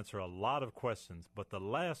had to answer a lot of questions, but the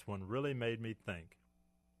last one really made me think.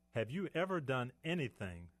 Have you ever done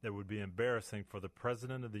anything that would be embarrassing for the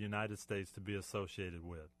President of the United States to be associated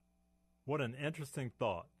with? What an interesting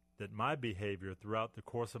thought that my behavior throughout the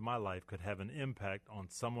course of my life could have an impact on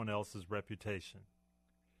someone else's reputation.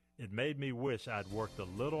 It made me wish I'd worked a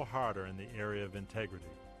little harder in the area of integrity.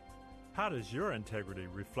 How does your integrity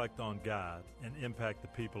reflect on God and impact the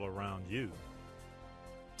people around you?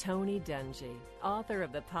 Tony Dungy, author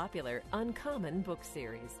of the popular Uncommon book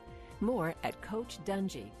series. More at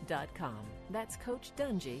CoachDungy.com. That's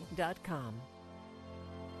CoachDungy.com.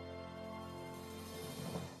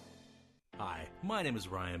 Hi, my name is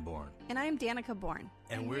Ryan Bourne. And I'm Danica Bourne.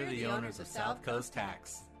 And we're the owners of South Coast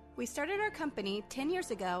Tax. We started our company 10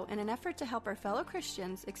 years ago in an effort to help our fellow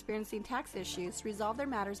Christians experiencing tax issues resolve their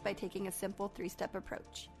matters by taking a simple 3-step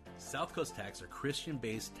approach. South Coast Tax are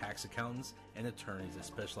Christian-based tax accountants and attorneys that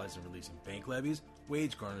specialize in releasing bank levies,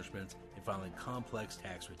 wage garnishments, and filing complex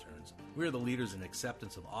tax returns. We are the leaders in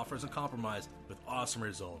acceptance of offers and compromise with awesome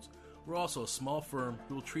results. We're also a small firm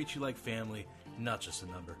who will treat you like family, not just a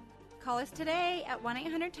number. Call us today at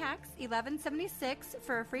 1-800-TAX-1176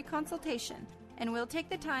 for a free consultation, and we'll take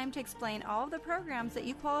the time to explain all of the programs that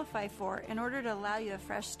you qualify for in order to allow you a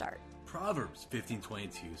fresh start. Proverbs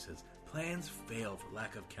 15:22 says, "Plans fail for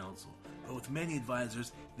lack of counsel, but with many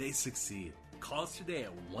advisors, they succeed." Call us today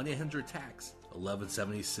at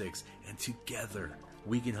 1-800-TAX-1176, and together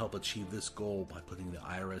we can help achieve this goal by putting the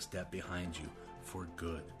IRS debt behind you for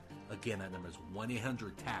good. Again, that number is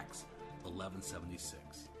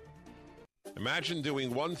 1-800-TAX-1176. Imagine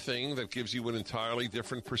doing one thing that gives you an entirely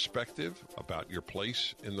different perspective about your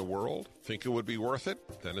place in the world. Think it would be worth it?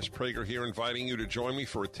 Dennis Prager here, inviting you to join me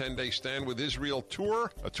for a 10-day Stand with Israel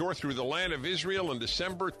tour, a tour through the land of Israel in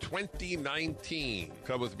December 2019.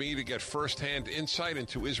 Come with me to get firsthand insight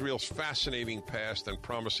into Israel's fascinating past and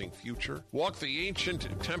promising future. Walk the ancient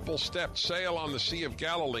temple steps, sail on the Sea of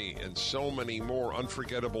Galilee, and so many more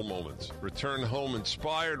unforgettable moments. Return home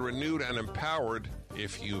inspired, renewed, and empowered.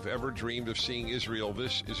 If you've ever dreamed of seeing Israel,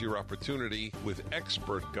 this is your opportunity. With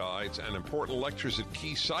expert guides and important lectures at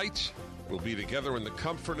key sites, we'll be together in the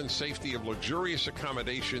comfort and safety of luxurious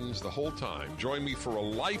accommodations the whole time. Join me for a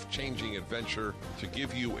life-changing adventure to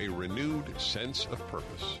give you a renewed sense of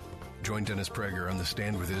purpose. Join Dennis Prager on the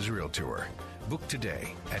Stand with Israel tour. Book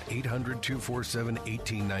today at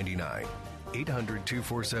 800-247-1899.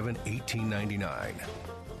 800-247-1899.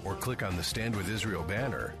 Or click on the Stand with Israel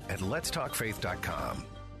banner at letstalkfaith.com.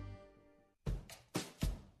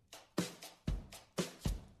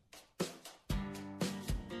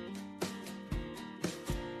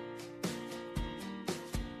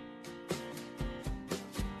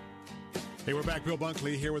 Hey, we're back. Bill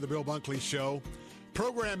Bunkley here with the Bill Bunkley Show.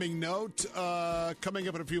 Programming note, coming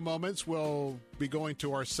up in a few moments, we'll be going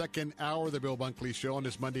to our second hour of the Bill Bunkley Show on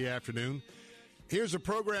this Monday afternoon. Here's a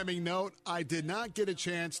programming note. I did not get a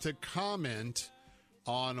chance to comment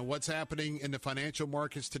on what's happening in the financial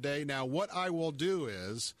markets today. Now, what I will do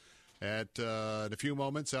is, in a few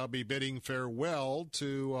moments, I'll be bidding farewell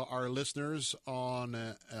to our listeners on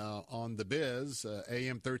The Biz,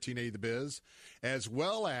 AM 1380 The Biz, as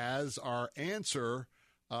well as our Answer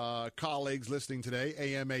colleagues listening today,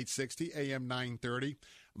 AM 860, AM 930.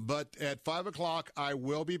 But at 5 o'clock, I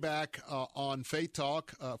will be back on Faith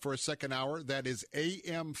Talk for a second hour. That is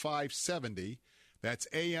AM 570. That's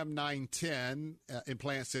AM 910 in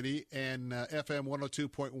Plant City and FM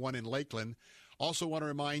 102.1 in Lakeland. Also want to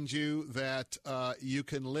remind you that you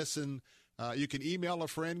can listen. You can email a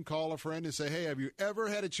friend, call a friend, and say, hey, have you ever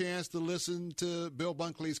had a chance to listen to Bill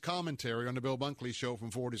Bunkley's commentary on the Bill Bunkley Show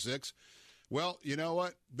from 4 to 6? Well, you know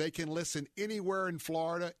what? They can listen anywhere in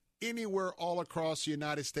Florida, anywhere all across the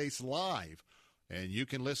United States live. And you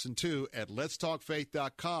can listen, too, at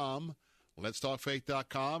letstalkfaith.com,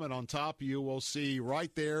 letstalkfaith.com, and on top you will see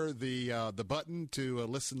right there the button to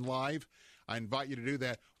listen live. I invite you to do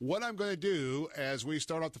that. What I'm going to do as we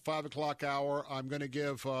start off the 5 o'clock hour, I'm going to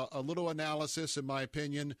give a little analysis, in my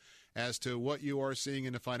opinion, as to what you are seeing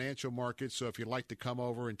in the financial markets. So if you'd like to come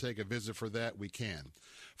over and take a visit for that, we can.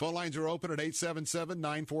 Phone lines are open at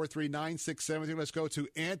 877-943-9673. Let's go to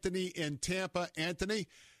Anthony in Tampa. Anthony,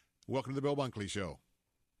 welcome to the Bill Bunkley Show.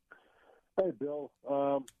 Hey, Bill.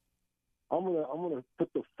 I'm gonna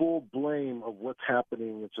put the full blame of what's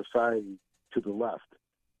happening in society to the left,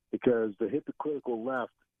 because the hypocritical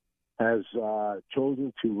left has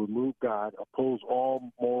chosen to remove God, oppose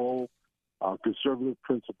all moral, conservative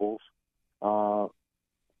principles.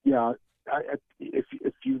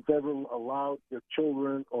 if you've ever allowed your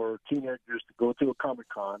children or teenagers to go to a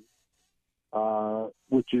Comic-Con,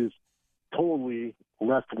 which is totally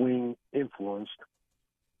left-wing influenced,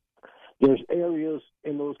 there's areas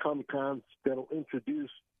in those Comic-Cons that will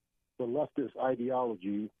introduce the leftist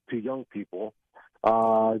ideology to young people.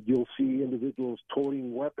 You'll see individuals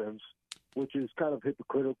toting weapons, which is kind of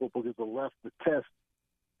hypocritical because the left detests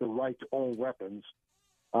the right to own weapons.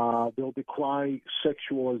 They'll decry the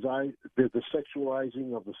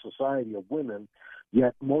sexualizing of the society of women,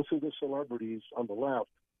 yet most of the celebrities on the left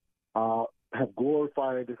have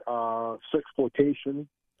glorified sexploitation.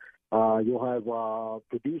 You'll have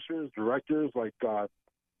producers, directors like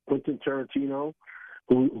Quentin Tarantino,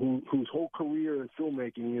 whose whole career in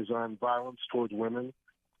filmmaking is on violence towards women,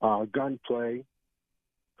 gunplay.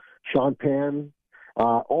 Sean Penn,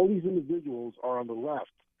 all these individuals are on the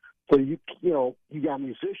left. So you got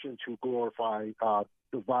musicians who glorify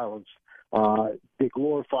the violence. They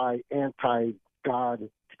glorify anti-God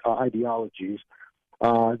ideologies.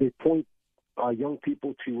 They point young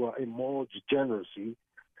people to immoral degeneracy.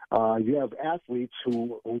 You have athletes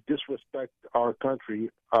who disrespect our country,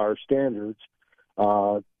 our standards,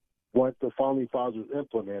 what the Founding Fathers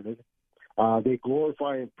implemented. They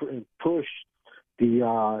glorify and push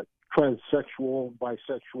the transsexual,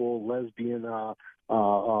 bisexual, lesbian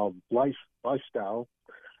lifestyle.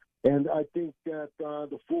 And I think that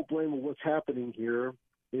the full blame of what's happening here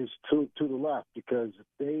is to the left, because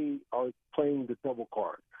they are playing the double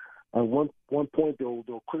card. At one point,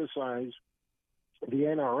 they'll criticize the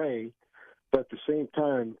NRA, but at the same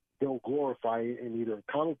time, they'll glorify it in either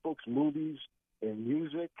comic books, movies, and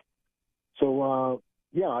music. So,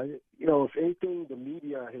 if anything, the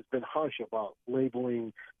media has been harsh about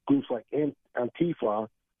labeling groups like Antifa,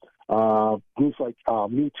 groups like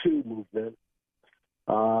Me Too movement,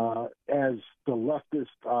 as the leftist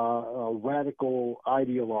radical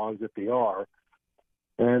ideologues that they are.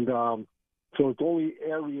 And so it's only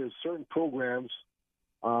areas, certain programs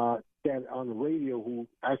that on the radio who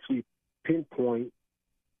actually pinpoint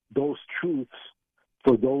those truths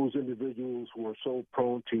for those individuals who are so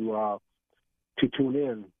prone to tune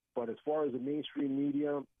in. But as far as the mainstream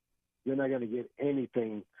media, you're not going to get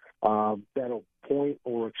anything that'll point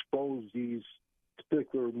or expose these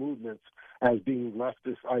particular movements as being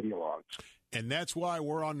leftist ideologues. And that's why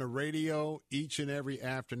we're on the radio each and every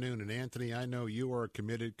afternoon. And, Anthony, I know you are a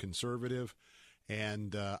committed conservative.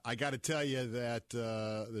 And I got to tell you that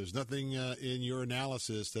there's nothing in your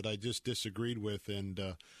analysis that I just disagreed with. And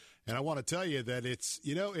I want to tell you that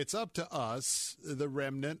it's up to us, the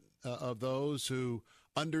remnant of those who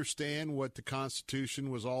understand what the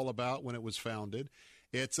Constitution was all about when it was founded.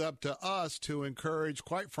 It's up to us to encourage,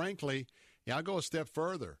 quite frankly, I'll go a step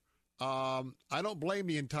further. I don't blame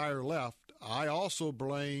the entire left. I also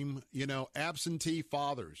blame, absentee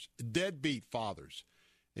fathers, deadbeat fathers.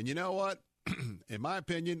 And you know what? In my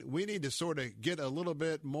opinion, we need to sort of get a little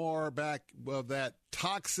bit more back of that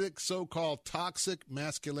toxic, so-called toxic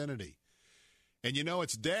masculinity. And,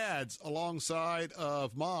 it's dads alongside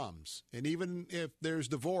of moms. And even if there's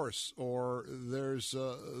divorce or there's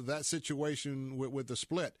that situation with the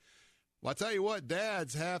split, well, I tell you what,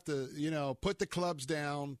 dads have to, put the clubs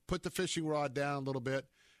down, put the fishing rod down a little bit,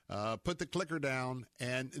 put the clicker down,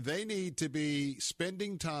 and they need to be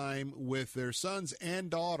spending time with their sons and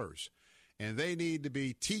daughters. And they need to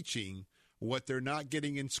be teaching what they're not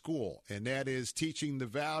getting in school, and that is teaching the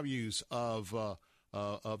values of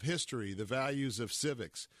history, the values of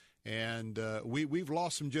civics. And we've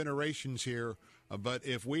lost some generations here, but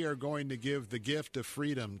if we are going to give the gift of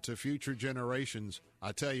freedom to future generations,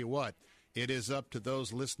 I tell you what, it is up to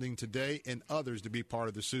those listening today and others to be part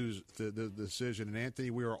of the decision. And, Anthony,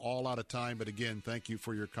 we are all out of time, but, again, thank you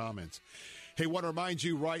for your comments. Hey, want to remind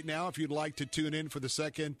you right now, if you'd like to tune in for the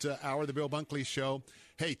second hour of the Bill Bunkley Show,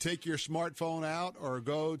 hey, take your smartphone out or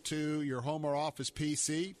go to your home or office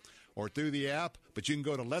PC or through the app, but you can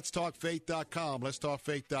go to letstalkfaith.com,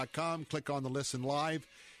 letstalkfaith.com, click on the Listen Live.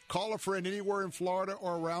 Call a friend anywhere in Florida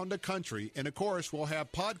or around the country, and, of course, we'll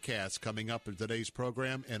have podcasts coming up in today's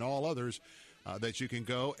program and all others that you can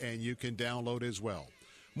go and you can download as well.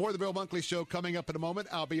 More of the Bill Bunkley Show coming up in a moment.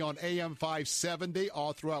 I'll be on AM 570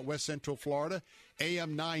 all throughout West Central Florida,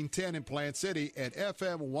 AM 910 in Plant City, and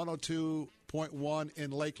FM 102.1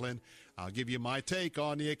 in Lakeland. I'll give you my take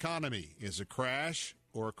on the economy. Is a crash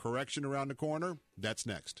or a correction around the corner? That's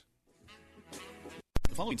next.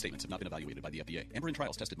 The following statements have not been evaluated by the FDA. Amberen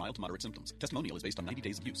trials tested mild to moderate symptoms. Testimonial is based on 90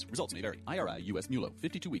 days of use. Results may vary. IRI US MULO,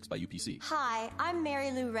 52 weeks by UPC. Hi, I'm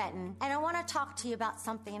Mary Lou Retton, and I want to talk to you about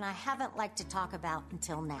something I haven't liked to talk about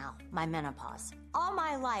until now, my menopause. All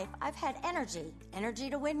my life, I've had energy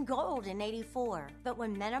to win gold in '84. But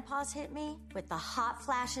when menopause hit me, with the hot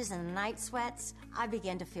flashes and the night sweats, I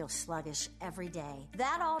began to feel sluggish every day.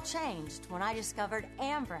 That all changed when I discovered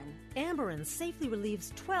Amberen. Amberen safely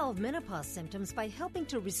relieves 12 menopause symptoms by helping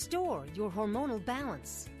to restore your hormonal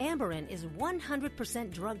balance. Amberen is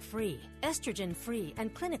 100% drug-free, estrogen-free,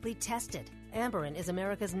 and clinically tested. Amberen is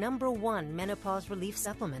America's #1 menopause relief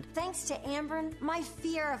supplement. Thanks to Amberen, my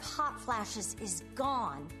fear of hot flashes is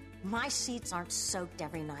gone. My sheets aren't soaked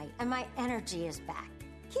every night, and my energy is back.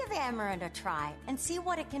 Give Amberen a try and see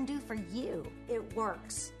what it can do for you. It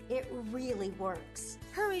works. It really works.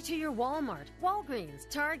 Hurry to your Walmart, Walgreens,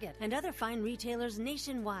 Target, and other fine retailers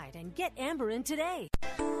nationwide and get Amberen today.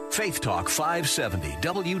 Faith Talk 570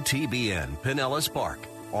 WTBN, Pinellas Park.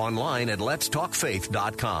 Online at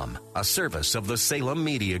letstalkfaith.com, a service of the Salem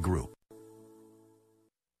Media Group.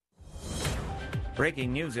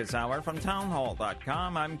 Breaking news this hour from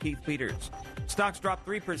townhall.com. I'm Keith Peters. Stocks dropped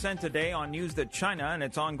 3% today on news that China and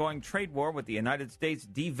its ongoing trade war with the United States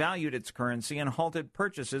devalued its currency and halted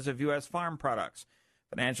purchases of U.S. farm products.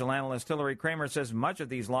 Financial analyst Hillary Kramer says much of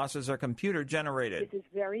these losses are computer-generated. This is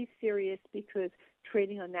very serious because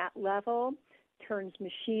trading on that level turns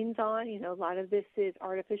machines on. You know, a lot of this is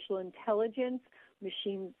artificial intelligence.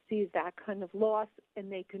 Machine sees that kind of loss,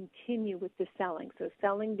 and they continue with the selling. So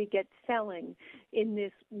selling begets selling in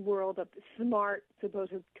this world of smart,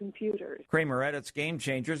 supposed computers. Kramer edits Game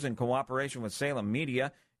Changers in cooperation with Salem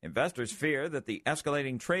Media. Investors fear that the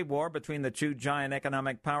escalating trade war between the two giant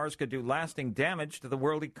economic powers could do lasting damage to the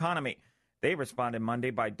world economy. They responded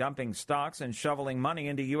Monday by dumping stocks and shoveling money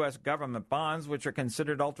into U.S. government bonds, which are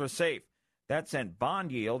considered ultra-safe. That sent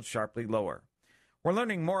bond yields sharply lower. We're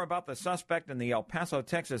learning more about the suspect in the El Paso,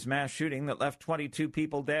 Texas mass shooting that left 22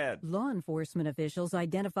 people dead. Law enforcement officials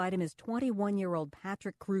identified him as 21-year-old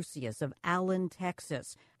Patrick Crusius of Allen,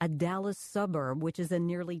 Texas, a Dallas suburb which is a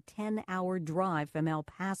nearly 10-hour drive from El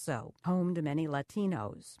Paso, home to many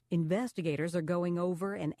Latinos. Investigators are going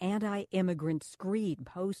over an anti-immigrant screed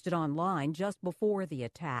posted online just before the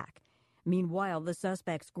attack. Meanwhile, the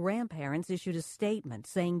suspect's grandparents issued a statement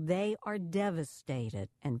saying they are devastated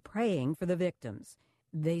and praying for the victims.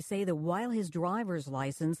 They say that while his driver's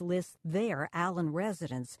license lists their Allen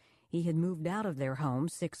residents, he had moved out of their home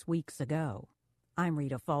 6 weeks ago. I'm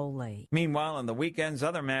Rita Foley. Meanwhile, in the weekend's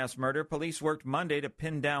other mass murder, police worked Monday to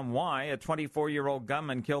pin down why a 24-year-old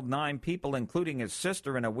gunman killed 9 people, including his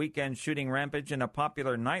sister, in a weekend shooting rampage in a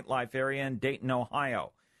popular nightlife area in Dayton,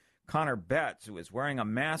 Ohio. Connor Betts, who was wearing a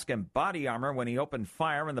mask and body armor when he opened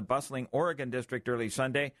fire in the bustling Oregon district early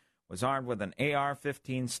Sunday, was armed with an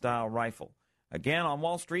AR-15-style rifle. Again, on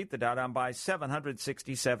Wall Street, the Dow down by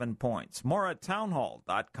 767 points. More at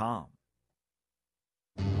townhall.com.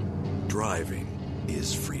 Driving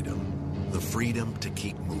is freedom. The freedom to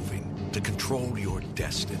keep moving, to control your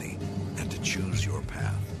destiny, and to choose your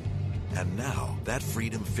path. And now, that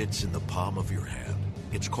freedom fits in the palm of your hand.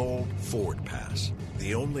 It's called Ford Pass,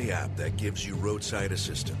 the only app that gives you roadside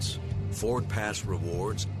assistance, Ford Pass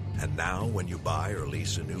rewards, and now when you buy or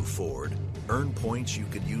lease a new Ford, earn points you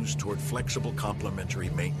could use toward flexible complimentary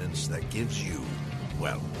maintenance that gives you,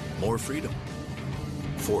 well, more freedom.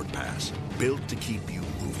 Ford Pass, built to keep you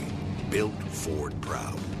moving, built Ford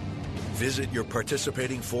proud. Visit your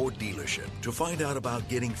participating Ford dealership to find out about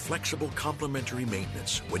getting flexible complimentary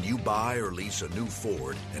maintenance when you buy or lease a new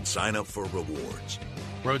Ford and sign up for rewards.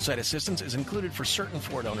 Roadside assistance is included for certain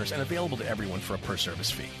Ford owners and available to everyone for a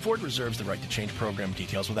per-service fee. Ford reserves the right to change program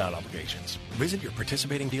details without obligations. Visit your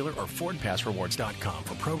participating dealer or FordPassRewards.com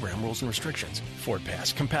for program rules and restrictions. Ford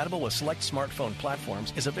Pass, compatible with select smartphone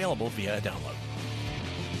platforms, is available via a download.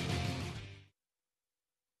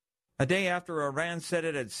 A day after Iran said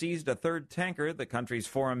it had seized a third tanker, the country's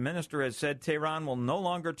foreign minister has said Tehran will no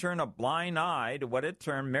longer turn a blind eye to what it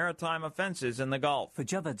termed maritime offenses in the Gulf. For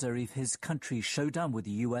Javad Zarif, his country's showdown with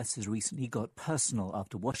the U.S. has recently got personal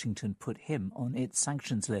after Washington put him on its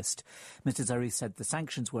sanctions list. Mr. Zarif said the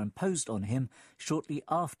sanctions were imposed on him shortly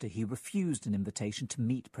after he refused an invitation to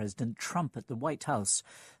meet President Trump at the White House.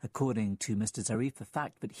 According to Mr. Zarif, the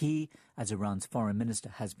fact that he, as Iran's foreign minister,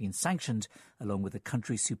 has been sanctioned, along with the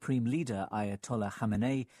country's supreme leader, Ayatollah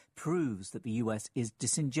Khamenei, proves that the U.S. is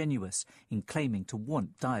disingenuous in claiming to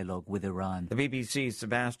want dialogue with Iran. The BBC's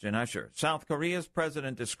Sebastian Usher. South Korea's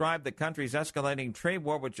president described the country's escalating trade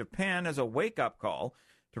war with Japan as a wake-up call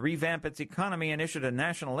to revamp its economy and issued a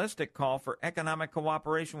nationalistic call for economic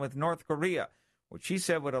cooperation with North Korea, which she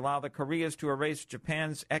said would allow the Koreas to erase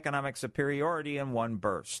Japan's economic superiority in one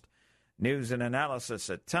burst. News and analysis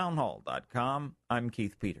at townhall.com. I'm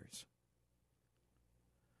Keith Peters.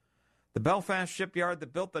 The Belfast shipyard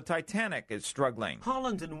that built the Titanic is struggling.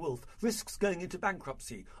 Harland & Wolff risks going into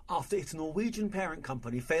bankruptcy after its Norwegian parent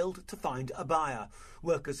company failed to find a buyer.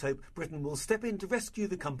 Workers hope Britain will step in to rescue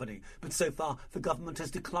the company, but so far the government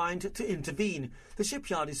has declined to intervene. The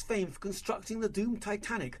shipyard is famed for constructing the doomed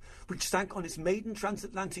Titanic, which sank on its maiden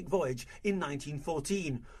transatlantic voyage in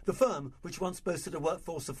 1914. The firm, which once boasted a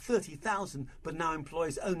workforce of 30,000 but now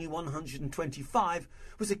employs only 125,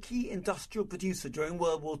 was a key industrial producer during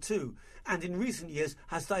World War II, and in recent years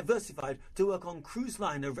has diversified to work on cruise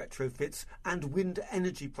liner retrofits and wind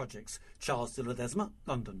energy projects. Charles de Ledesma,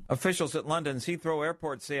 London. Officials at London's Heathrow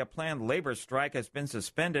Airport say a planned labor strike has been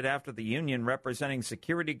suspended after the union representing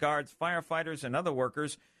security guards, firefighters, and other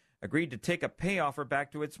workers agreed to take a pay offer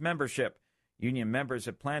back to its membership. Union members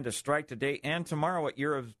have planned to strike today and tomorrow at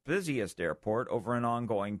Europe's busiest airport over an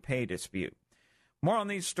ongoing pay dispute. More on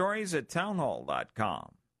these stories at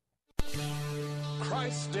townhall.com.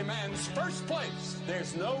 Christ demands first place.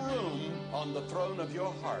 There's no room on the throne of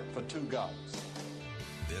your heart for two gods.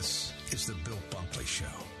 This is the Bill Bunkley Show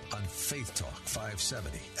on Faith Talk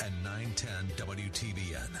 570 and 910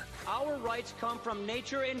 WTBN. Our rights come from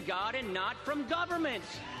nature and God and not from government.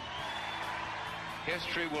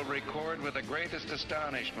 History will record with the greatest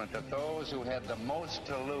astonishment that those who had the most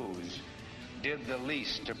to lose did the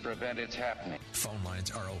least to prevent its happening. Phone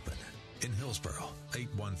lines are open. In Hillsborough,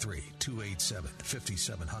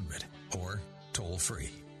 813-287-5700 or toll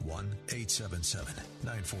free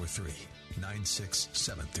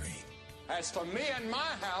 1-877-943-9673. As for me and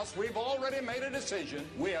my house, we've already made a decision.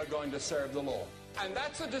 We are going to serve the Lord. And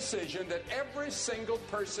that's a decision that every single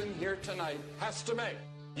person here tonight has to make.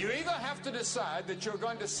 You either have to decide that you're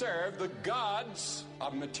going to serve the gods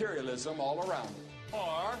of materialism all around you,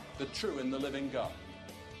 or the true and the living God.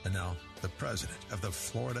 And now, the president of the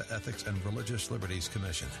Florida Ethics and Religious Liberties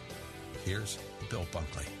Commission. Here's Bill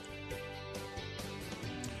Bunkley.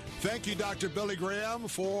 Thank you, Dr. Billy Graham,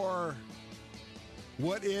 for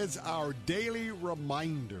what is our daily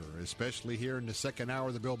reminder, especially here in the second hour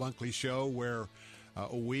of the Bill Bunkley Show, where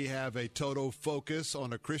we have a total focus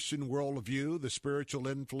on a Christian worldview, the spiritual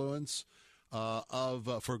influence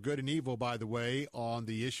of for good and evil, by the way, on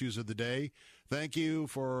the issues of the day. Thank you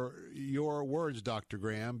for your words, Dr.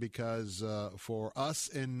 Graham, because for us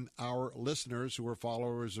and our listeners who are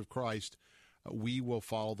followers of Christ, we will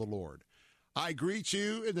follow the Lord. I greet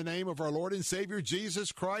you in the name of our Lord and Savior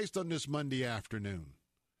Jesus Christ on this Monday afternoon.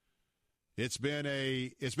 It's been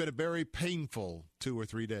a very painful 2 or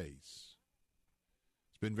 3 days.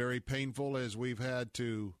 It's been very painful as we've had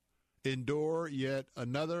to endure yet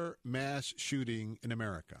another mass shooting in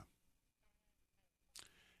America.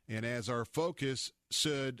 And as our focus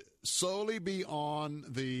should solely be on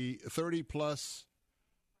the 30-plus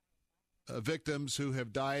victims who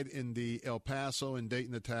have died in the El Paso and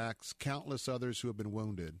Dayton attacks, countless others who have been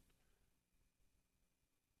wounded,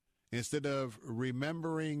 instead of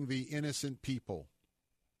remembering the innocent people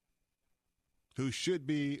who should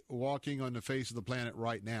be walking on the face of the planet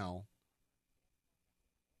right now,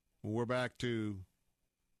 we're back to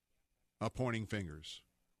pointing fingers.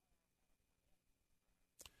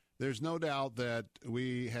 There's no doubt that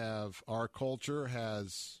our culture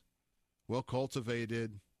has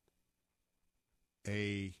cultivated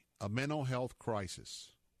a mental health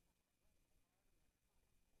crisis.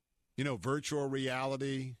 You know, virtual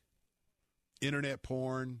reality, internet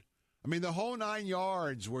porn. I mean, the whole 9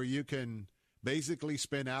 yards, where you can basically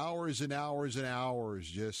spend hours and hours and hours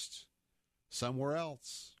just somewhere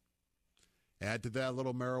else. Add to that a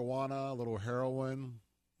little marijuana, a little heroin,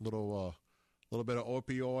 a little bit of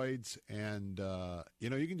opioids, and,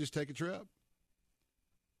 you can just take a trip.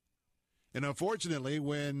 And unfortunately,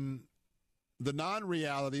 when the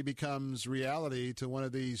non-reality becomes reality to one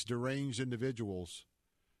of these deranged individuals,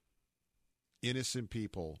 innocent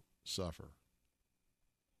people suffer.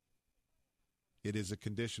 It is a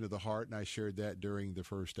condition of the heart, and I shared that during the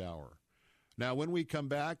first hour. Now, when we come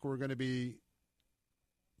back, we're going to be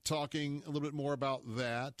talking a little bit more about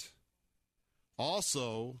that.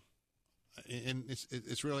 Also, and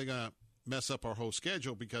it's really going to mess up our whole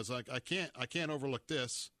schedule because I can't overlook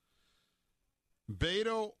this.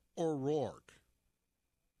 Beto O'Rourke.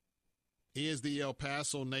 He is the El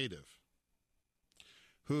Paso native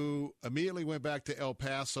who immediately went back to El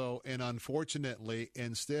Paso, and unfortunately,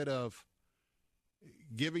 instead of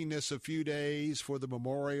giving this a few days for the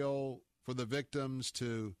memorial for the victims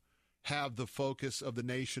to have the focus of the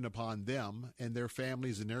nation upon them and their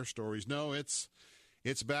families and their stories, no, it's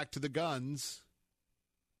back to the guns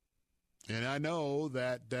And I know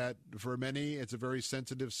that for many it's a very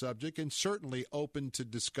sensitive subject and certainly open to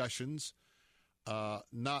discussions,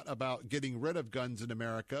 not about getting rid of guns in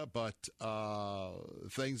America, but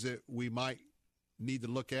things that we might need to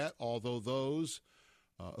look at, although those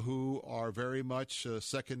who are very much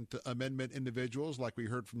Second Amendment individuals, like we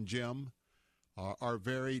heard from Jim, are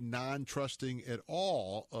very non-trusting at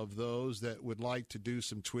all of those that would like to do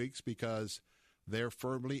some tweaks because they're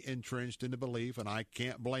firmly entrenched in the belief, and I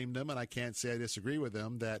can't blame them and I can't say I disagree with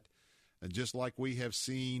them, that just like we have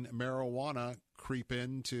seen marijuana creep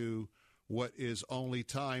into what is only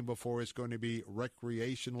time before it's going to be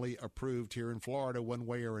recreationally approved here in Florida one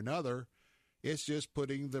way or another, it's just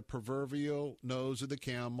putting the proverbial nose of the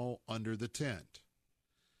camel under the tent.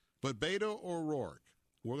 But Beto O'Rourke,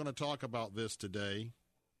 we're going to talk about this today.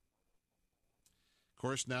 Of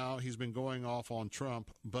course, now he's been going off on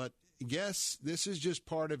Trump, but yes, this is just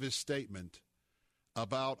part of his statement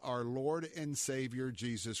about our Lord and Savior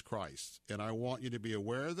Jesus Christ. And I want you to be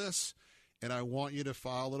aware of this, and I want you to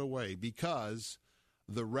file it away, because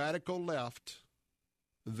the radical left,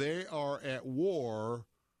 they are at war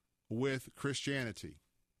with Christianity.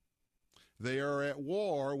 They are at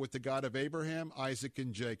war with the God of Abraham, Isaac,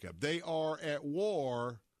 and Jacob. They are at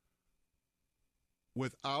war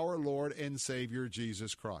with our Lord and Savior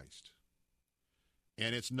Jesus Christ.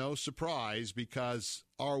 And it's no surprise, because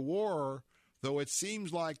our war, though it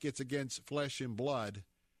seems like it's against flesh and blood,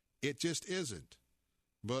 it just isn't.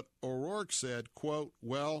 But O'Rourke said, quote,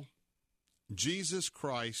 well, Jesus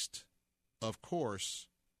Christ, of course,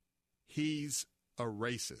 he's a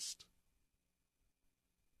racist.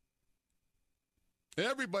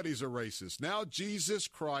 Everybody's a racist. Now Jesus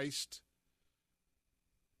Christ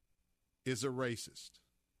is a racist.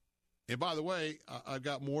 And by the way, I've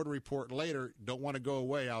got more to report later. Don't want to go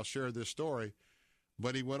away. I'll share this story.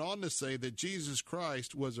 But he went on to say that Jesus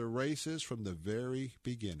Christ was a racist from the very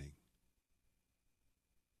beginning.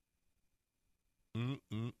 The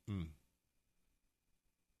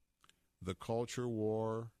culture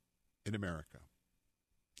war in America.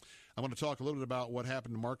 I'm going to talk a little bit about what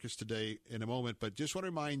happened to Marcus today in a moment, but just want to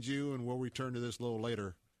remind you, and we'll return to this a little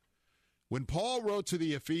later, when Paul wrote to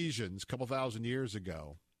the Ephesians a couple thousand years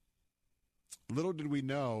ago, little did we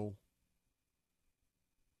know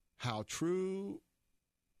how true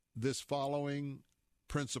this following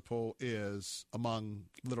principle is among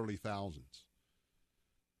literally thousands.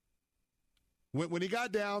 When he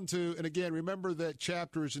got down to, and again, remember that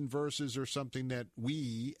chapters and verses are something that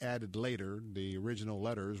we added later. The original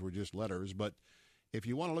letters were just letters. But if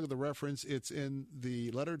you want to look at the reference, it's in the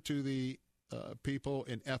letter to the people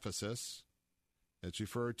in Ephesus. It's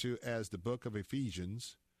referred to as the book of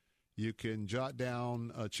Ephesians. You can jot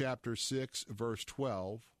down chapter 6, verse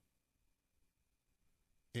 12.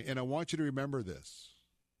 And I want you to remember this.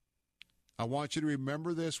 I want you to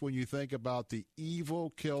remember this when you think about the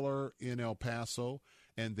evil killer in El Paso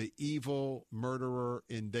and the evil murderer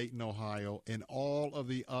in Dayton, Ohio, and all of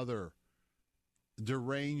the other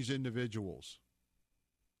deranged individuals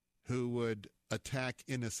who would attack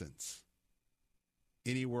innocents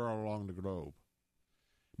anywhere along the globe.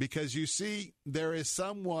 Because you see, there is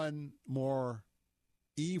someone more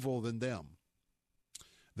evil than them.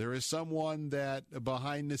 There is someone that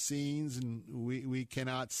behind the scenes, and we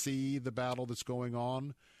cannot see the battle that's going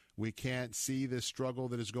on. We can't see the struggle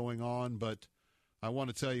that is going on. But I want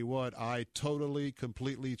to tell you what, I totally,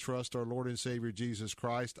 completely trust our Lord and Savior Jesus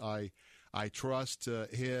Christ. I trust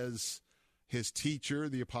his teacher,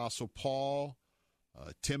 the Apostle Paul,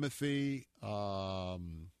 Timothy,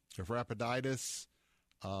 Epaphroditus,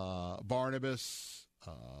 Barnabas,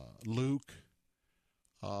 Luke,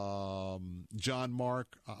 John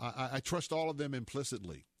Mark. I trust all of them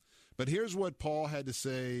implicitly. But here's what Paul had to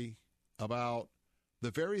say about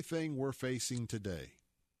the very thing we're facing today.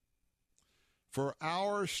 For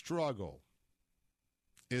our struggle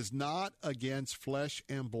is not against flesh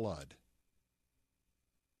and blood,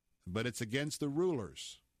 but it's against the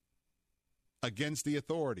rulers, against the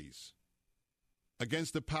authorities,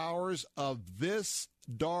 against the powers of this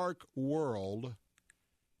dark world,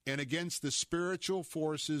 and against the spiritual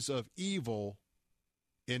forces of evil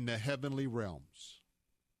in the heavenly realms.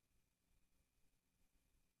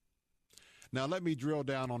 Now, let me drill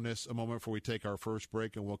down on this a moment before we take our first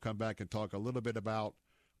break, and we'll come back and talk a little bit about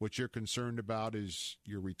what you're concerned about is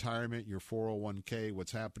your retirement, your 401k,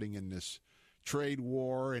 what's happening in this trade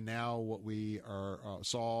war, and now what we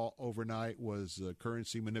saw overnight was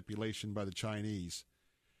currency manipulation by the Chinese.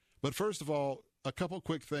 But first of all, a couple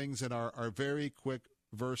quick things in our very quick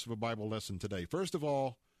verse of a Bible lesson today. First of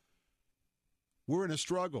all, we're in a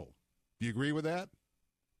struggle. Do you agree with that?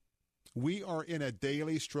 We are in a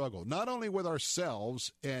daily struggle, not only with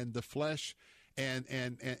ourselves and the flesh and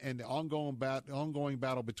the ongoing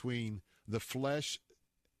battle between the flesh,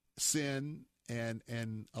 sin,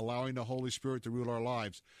 and allowing the Holy Spirit to rule our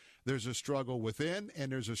lives. There's a struggle within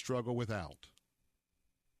and there's a struggle without.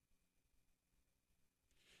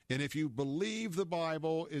 And if you believe the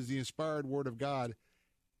Bible is the inspired word of God,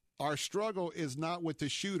 our struggle is not with the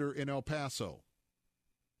shooter in El Paso.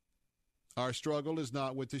 Our struggle is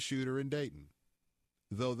not with the shooter in Dayton,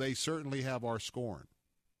 though they certainly have our scorn,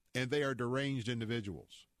 and they are deranged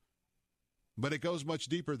individuals. But it goes much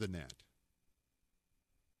deeper than that.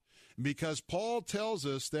 Because Paul tells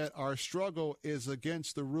us that our struggle is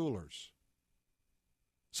against the rulers.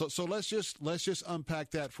 So let's just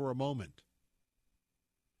unpack that for a moment.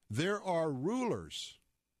 There are rulers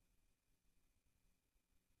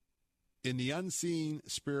in the unseen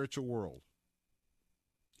spiritual world.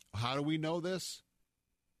 How do we know this?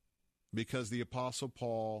 Because the Apostle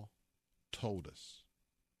Paul told us.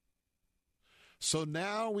 So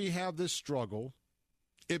now we have this struggle.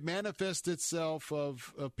 It manifests itself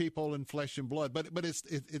of people in flesh and blood, but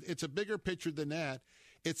it's a bigger picture than that.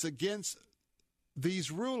 It's against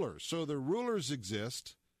these rulers. So the rulers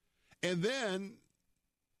exist, and then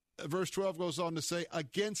verse 12 goes on to say,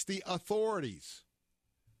 against the authorities.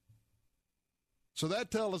 So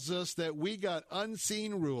that tells us that we got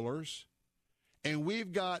unseen rulers, and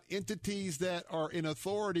we've got entities that are in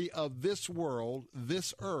authority of this world,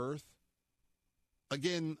 this earth,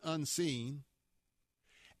 again, unseen.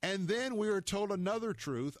 And then we are told another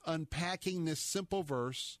truth, unpacking this simple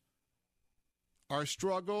verse. Our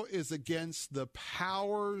struggle is against the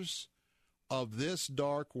powers of this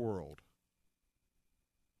dark world.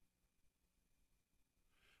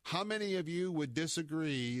 How many of you would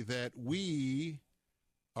disagree that we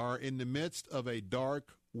are in the midst of a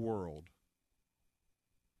dark world,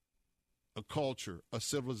 a culture, a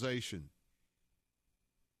civilization,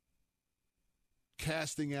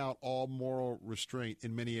 casting out all moral restraint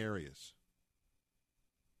in many areas?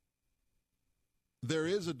 There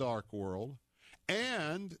is a dark world,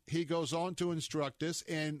 and he goes on to instruct us,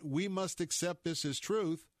 and we must accept this as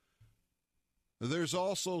truth. There's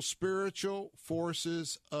also spiritual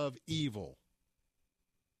forces of evil,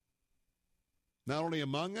 not only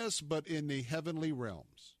among us, but in the heavenly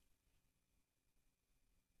realms.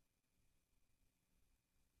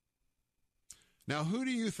 Now, who do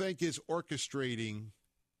you think is orchestrating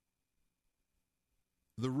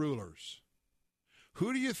the rulers?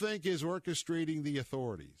 Who do you think is orchestrating the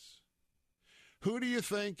authorities? Who do you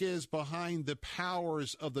think is behind the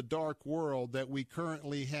powers of the dark world that we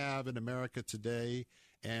currently have in America today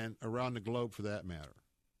and around the globe for that matter?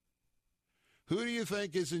 Who do you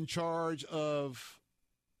think is in charge of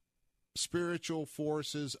spiritual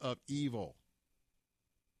forces of evil?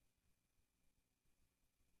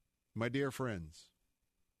 My dear friends,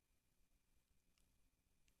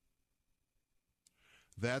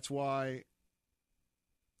 that's why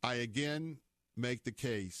I again make the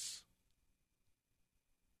case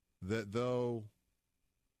that though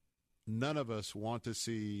none of us want to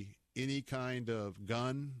see any kind of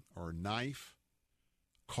gun or knife,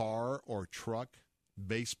 car or truck,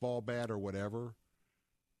 baseball bat or whatever,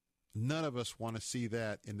 none of us want to see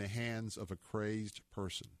that in the hands of a crazed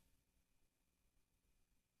person.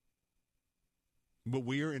 But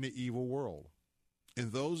we are in an evil world.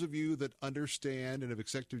 And those of you that understand and have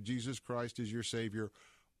accepted Jesus Christ as your Savior,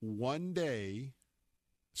 one day,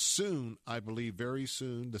 soon, I believe very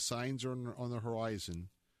soon, the signs are on the horizon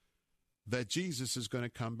that Jesus is going to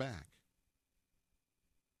come back.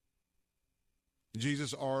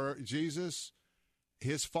 Jesus,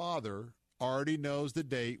 his Father, already knows the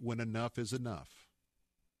date when enough is enough.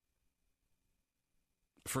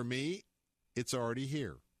 For me, it's already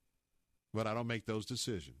here. But I don't make those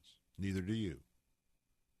decisions. Neither do you.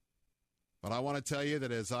 But I want to tell you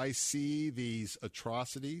that as I see these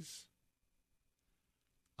atrocities,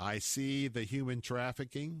 I see the human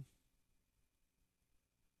trafficking,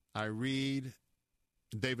 I read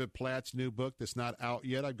David Platt's new book that's not out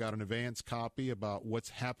yet. I've got an advance copy about what's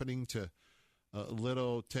happening to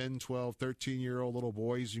little 10, 12, 13-year-old little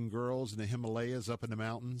boys and girls in the Himalayas up in the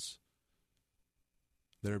mountains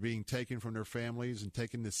that are being taken from their families and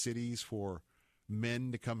taken to cities for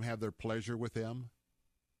men to come have their pleasure with them.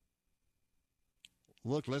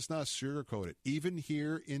 Look, let's not sugarcoat it. Even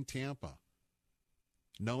here in Tampa,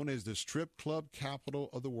 known as the strip club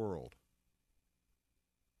capital of the world,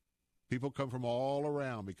 people come from all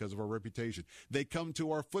around because of our reputation. They come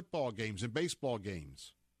to our football games and baseball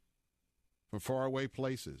games from faraway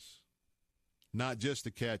places, not just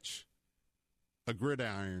to catch a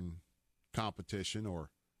gridiron competition or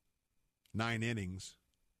 9 innings.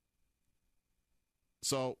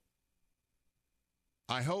 So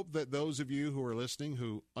I hope that those of you who are listening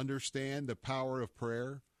who understand the power of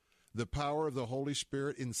prayer, the power of the Holy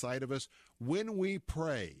Spirit inside of us, when we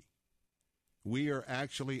pray, we are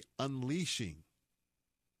actually unleashing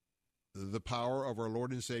the power of our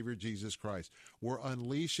Lord and Savior Jesus Christ. We're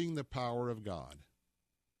unleashing the power of God.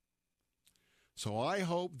 So I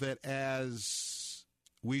hope that as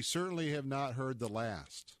we certainly have not heard the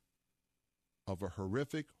last of a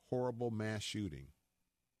horrific, horrible mass shooting,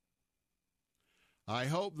 I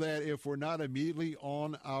hope that if we're not immediately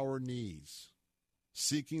on our knees,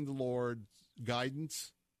 seeking the Lord's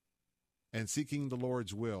guidance and seeking the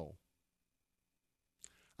Lord's will,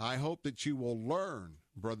 I hope that you will learn,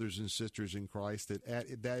 brothers and sisters in Christ, that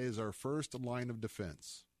that is our first line of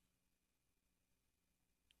defense.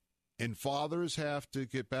 And fathers have to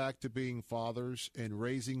get back to being fathers and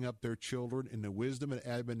raising up their children in the wisdom and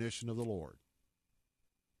admonition of the Lord.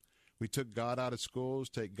 We took God out of schools,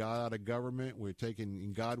 take God out of government. We're taking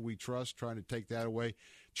In God We Trust, trying to take that away.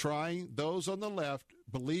 Those on the left,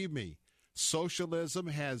 believe me, socialism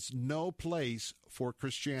has no place for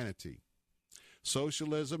Christianity.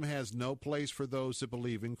 Socialism has no place for those that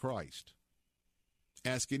believe in Christ.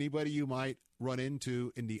 Ask anybody you might run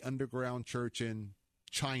into in the underground church in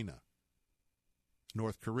China,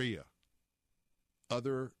 North Korea,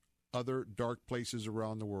 other dark places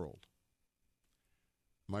around the world.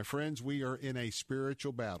 My friends, we are in a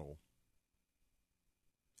spiritual battle,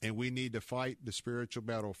 and we need to fight the spiritual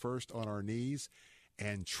battle first on our knees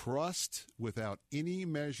and trust without any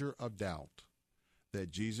measure of doubt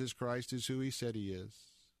that Jesus Christ is who he said he is.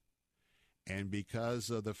 And because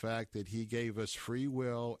of the fact that he gave us free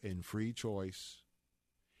will and free choice,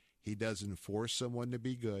 he doesn't force someone to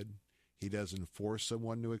be good. He doesn't force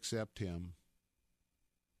someone to accept him.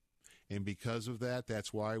 And because of that,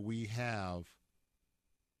 that's why we have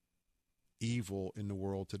evil in the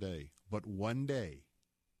world today. But one day,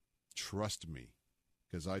 trust me,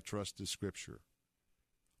 because I trust the Scripture,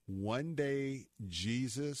 one day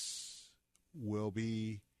Jesus will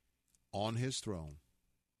be on his throne.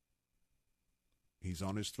 He's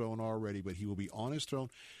on his throne already, but he will be on his throne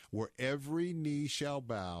where every knee shall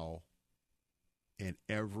bow and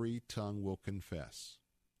every tongue will confess.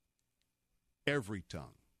 Every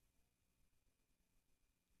tongue.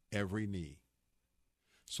 Every knee.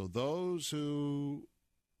 So those who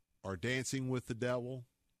are dancing with the devil,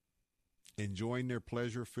 enjoying their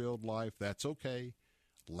pleasure-filled life, that's okay.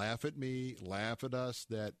 Laugh at me, laugh at us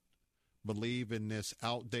that believe in this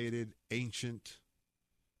outdated, ancient,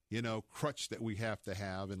 crutch that we have to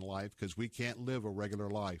have in life because we can't live a regular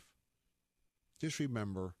life. Just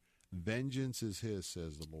remember, vengeance is his,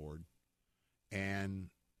 says the Lord, and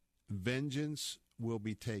vengeance will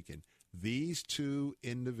be taken. These two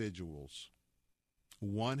individuals,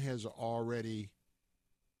 one has already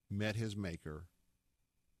met his maker.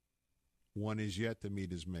 One is yet to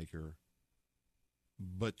meet his maker.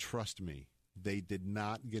 But trust me, they did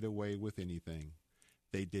not get away with anything.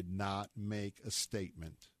 They did not make a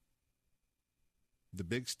statement. The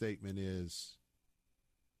big statement is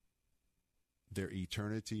their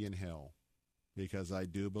eternity in hell. Because I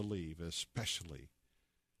do believe, especially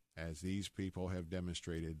as these people have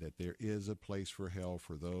demonstrated, that there is a place for hell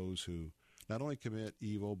for those who not only commit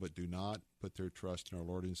evil, but do not put their trust in our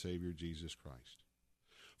Lord and Savior, Jesus Christ.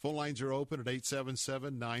 Phone lines are open at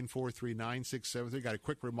 877-943-9673. Got a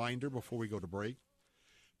quick reminder before we go to break.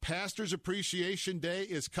 Pastor's Appreciation Day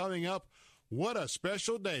is coming up. What a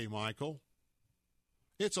special day, Michael.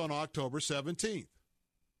 It's on October 17th.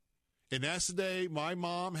 And that's the day my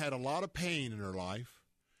mom had a lot of pain in her life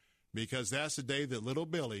because that's the day that little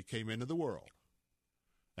Billy came into the world.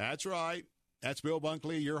 That's right. That's Bill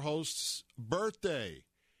Bunkley, your host's birthday.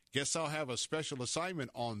 Guess I'll have a special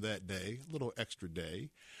assignment on that day, a little extra day.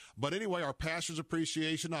 But anyway, our Pastor's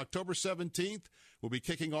Appreciation, October 17th, will be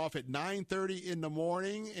kicking off at 9:30 in the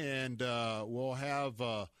morning, and we'll have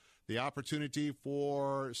the opportunity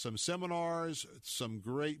for some seminars, some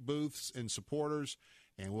great booths and supporters,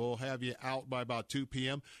 and we'll have you out by about 2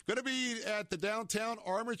 p.m. Going to be at the Downtown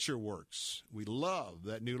Armature Works. We love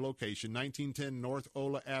that new location, 1910 North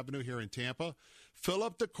Ola Avenue here in Tampa.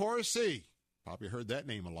 Philip DeCourcy. Probably heard that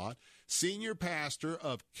name a lot. Senior pastor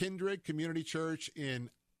of Kindred Community Church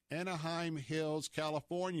in Anaheim Hills,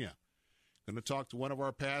 California. Going to talk to one of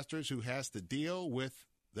our pastors who has to deal with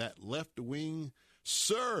that left-wing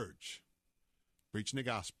surge, preaching the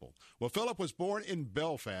gospel. Well, Philip was born in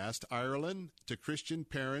Belfast, Ireland, to Christian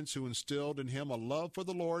parents who instilled in him a love for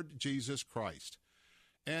the Lord Jesus Christ.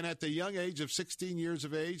 And at the young age of 16 years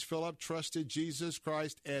of age, Philip trusted Jesus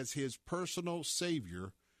Christ as his personal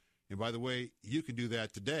Savior And by the way, you can do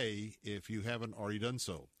that today if you haven't already done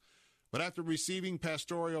so. But after receiving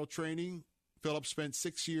pastoral training, Philip spent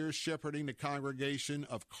 6 years shepherding the congregation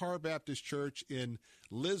of Carr Baptist Church in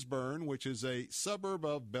Lisburn, which is a suburb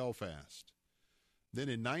of Belfast. Then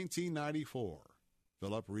in 1994,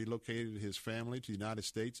 Philip relocated his family to the United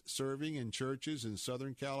States, serving in churches in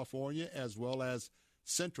Southern California as well as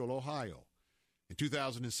Central Ohio. In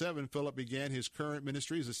 2007, Philip began his current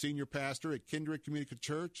ministry as a senior pastor at Kindred Community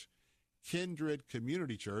Church,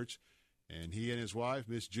 and he and his wife,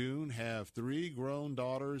 Miss June, have 3 grown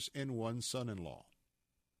daughters and 1 son-in-law.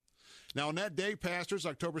 Now, on that day, pastors,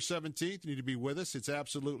 October 17th, you need to be with us. It's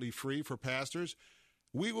absolutely free for pastors.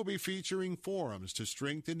 We will be featuring forums to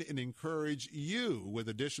strengthen and encourage you with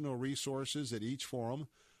additional resources at each forum.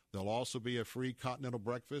 There'll also be a free continental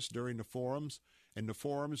breakfast during the forums, and the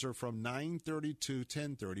forums are from 9:30 to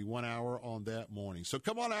 10:30, 1 hour on that morning. So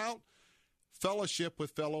come on out, fellowship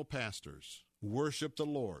with fellow pastors, worship the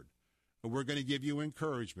Lord. We're going to give you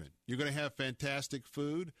encouragement. You're going to have fantastic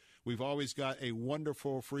food. We've always got a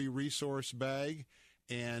wonderful free resource bag.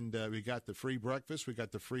 And we got the free breakfast, we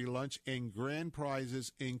got the free lunch, and grand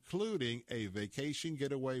prizes, including a vacation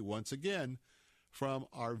getaway, once again, from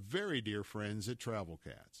our very dear friends at Travel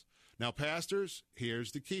Cats. Now, pastors,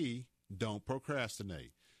 here's the key. Don't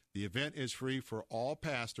procrastinate. The event is free for all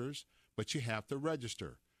pastors, but you have to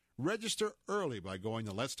register. Register early by going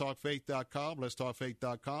to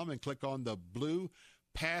letstalkfaith.com, and click on the blue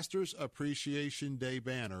Pastors Appreciation Day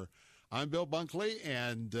banner. I'm Bill Bunkley,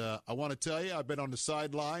 and I want to tell you, I've been on the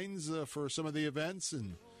sidelines for some of the events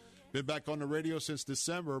and been back on the radio since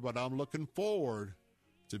December, but I'm looking forward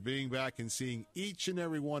to being back and seeing each and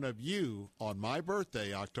every one of you on my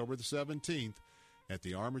birthday, October the 17th, at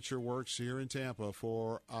the Armature Works here in Tampa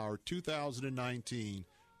for our 2019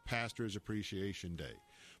 Pastors Appreciation Day.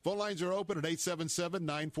 Phone lines are open at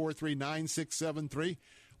 877-943-9673.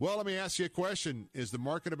 Well, let me ask you a question. Is the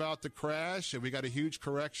market about to crash? Have we got a huge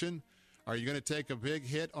correction? Are you going to take a big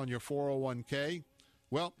hit on your 401k?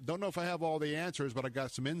 Well, don't know if I have all the answers, but I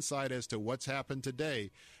got some insight as to what's happened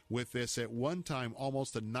today with this at one time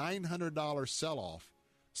almost a $900 sell-off.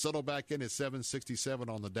 Settled back in at 767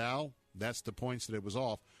 on the Dow. That's the points that it was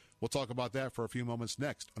off. We'll talk about that for a few moments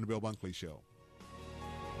next on the Bill Bunkley Show.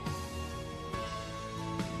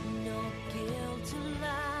 No guilt in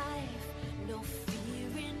life, no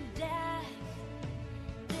fear in death.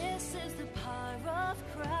 This is the power of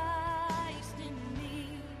Christ.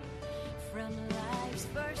 From life's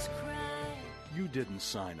first cry. You didn't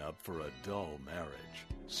sign up for a dull marriage.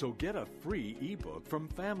 So get a free ebook from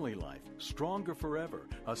Family Life, Stronger Forever,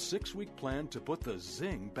 a 6-week plan to put the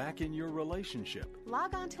zing back in your relationship.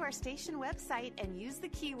 Log on to our station website and use the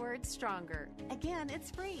keyword Stronger. Again, it's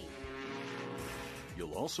free.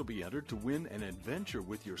 You'll also be entered to win an adventure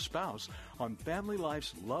with your spouse on Family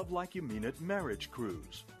Life's Love Like You Mean It marriage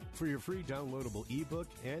cruise. For your free downloadable ebook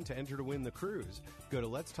and to enter to win the cruise, go to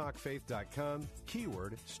letstalkfaith.com,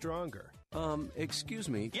 keyword Stronger. Excuse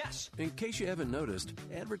me. Yes. In case you haven't noticed,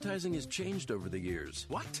 advertising has changed over the years.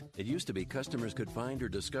 What? It used to be customers could find or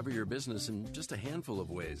discover your business in just a handful of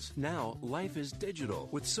ways. Now, life is digital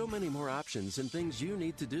with so many more options and things you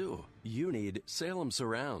need to do. You need Salem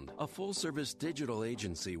Surround, a full-service digital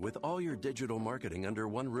agency with all your digital marketing under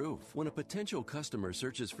one roof. When a potential customer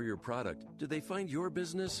searches for your product, do they find your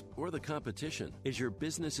business or the competition? Is your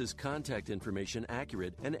business's contact information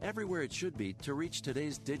accurate and everywhere it should be to reach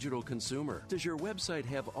today's digital consumer? Does your website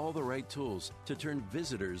have all the right tools to turn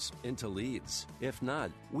visitors into leads? If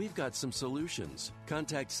not, we've got some solutions.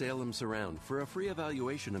 Contact Salem Surround for a free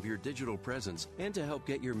evaluation of your digital presence and to help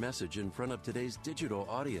get your message in front of today's digital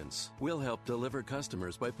audience. We'll help deliver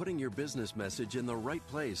customers by putting your business message in the right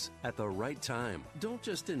place at the right time. Don't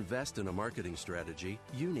just invest in a marketing strategy.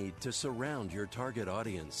 You need to surround your target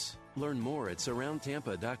audience. Learn more at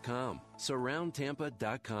surroundtampa.com.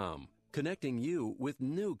 Surroundtampa.com. Connecting you with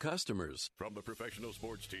new customers. From the professional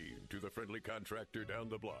sports team to the friendly contractor down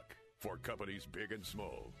the block, for companies big and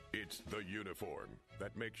small, it's the uniform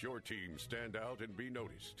that makes your team stand out and be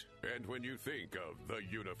noticed. And when you think of the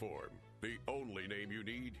uniform, the only name you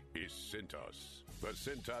need is Cintas. The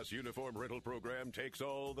Cintas uniform rental program takes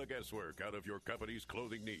all the guesswork out of your company's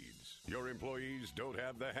clothing needs. Your employees don't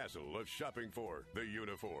have the hassle of shopping for the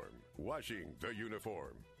uniform, washing the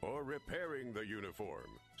uniform, or repairing the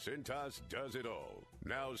uniform. Cintas does it all.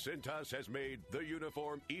 Now Cintas has made the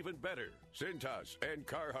uniform even better. Cintas and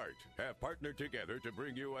Carhartt have partnered together to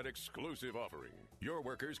bring you an exclusive offering. Your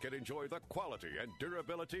workers can enjoy the quality and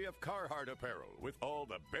durability of Carhartt apparel with all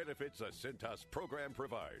the benefits a Cintas program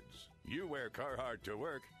provides. You wear Carhartt to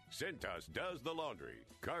work, Cintas does the laundry.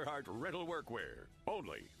 Carhartt rental workwear,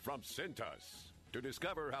 only from Cintas. To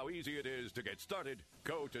discover how easy it is to get started,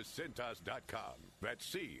 go to Cintas.com. That's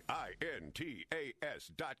CINTAS.com.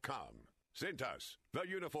 Cintas, the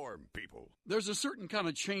uniform people. There's a certain kind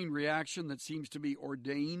of chain reaction that seems to be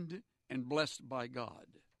ordained and blessed by God.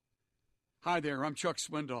 Hi there, I'm Chuck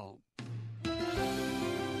Swindoll.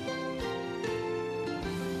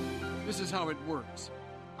 This is how it works.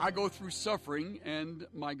 I go through suffering, and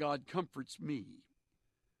my God comforts me.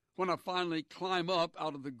 When I finally climb up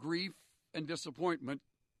out of the grief and disappointment,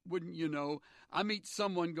 wouldn't you know, I meet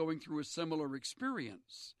someone going through a similar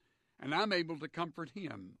experience, and I'm able to comfort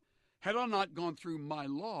him. Had I not gone through my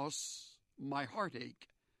loss, my heartache,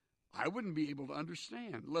 I wouldn't be able to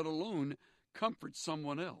understand, let alone comfort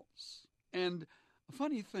someone else. And a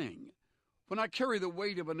funny thing, when I carry the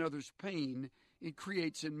weight of another's pain, it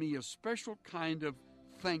creates in me a special kind of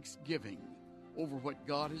thanksgiving over what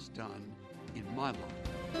God has done in my life.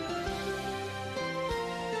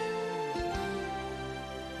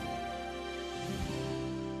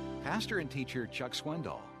 Pastor and teacher Chuck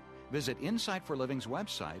Swindoll. Visit Insight for Living's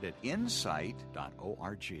website at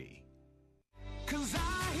insight.org. 'Cause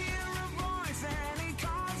I hear a voice and he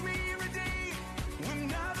calls me redeemed.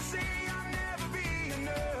 When others say I'll never be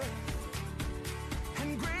enough.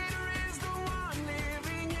 And greater is the one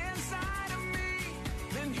living inside of me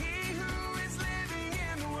than he who is living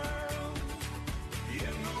in the world.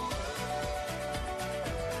 In the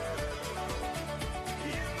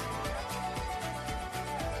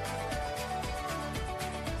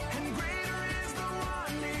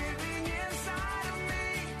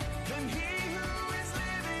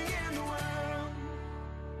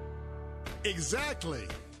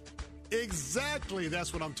Exactly.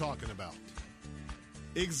 That's what I'm talking about.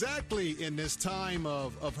 Exactly in this time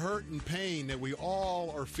of hurt and pain that we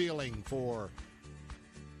all are feeling for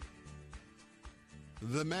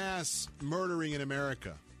the mass murdering in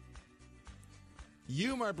America.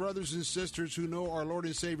 You, my brothers and sisters who know our Lord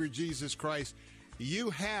and Savior Jesus Christ, you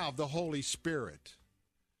have the Holy Spirit.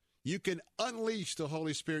 You can unleash the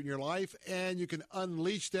Holy Spirit in your life, and you can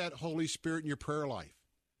unleash that Holy Spirit in your prayer life.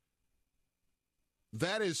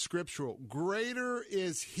 That is scriptural. Greater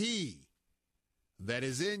is he that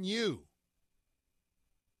is in you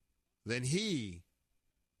than he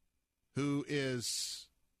who is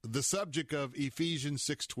the subject of Ephesians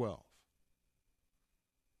 6:12.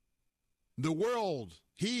 The world,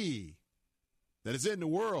 he that is in the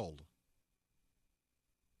world,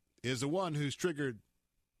 is the one who's triggered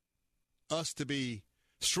us to be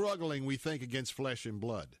struggling, we think, against flesh and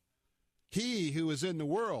blood. He who is in the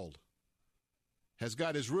world has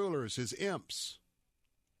got his rulers, his imps.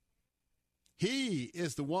 He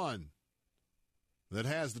is the one that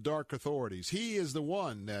has the dark authorities. He is the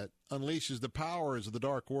one that unleashes the powers of the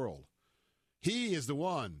dark world. He is the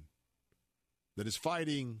one that is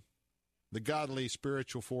fighting the godly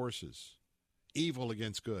spiritual forces, evil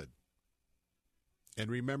against good.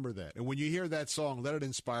 And remember that. And when you hear that song, let it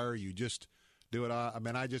inspire you. Just do it.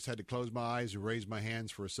 I just had to close my eyes and raise my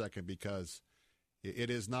hands for a second, because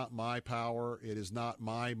it is not my power. It is not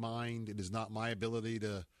my mind. It is not my ability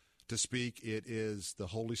to speak. It is the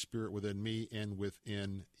Holy Spirit within me and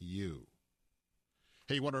within you.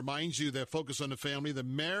 Hey, I want to remind you that Focus on the Family, the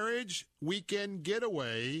Marriage Weekend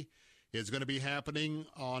Getaway, is going to be happening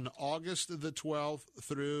on August the 12th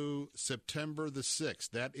through September the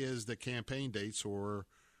 6th. That is the campaign dates, or,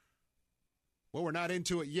 well, we're not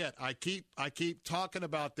into it yet. I keep talking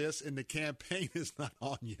about this, and the campaign is not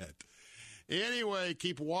on yet. Anyway,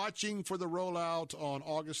 keep watching for the rollout on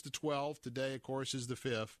August the 12th. Today, of course, is the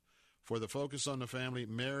 5th for the Focus on the Family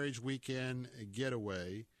Marriage Weekend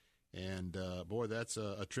Getaway. And, boy, that's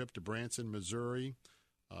a trip to Branson, Missouri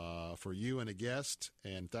for you and a guest,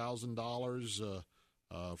 and $1,000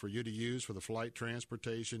 for you to use for the flight,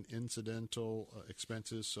 transportation, incidental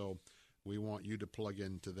expenses. So we want you to plug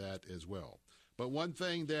into that as well. But one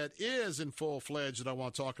thing that is in full-fledged that I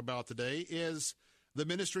want to talk about today is the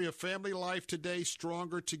Ministry of Family Life Today,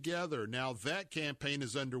 Stronger Together. Now, that campaign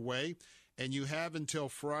is underway, and you have until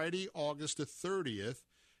Friday, August the 30th,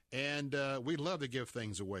 and we'd love to give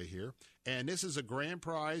things away here. And this is a grand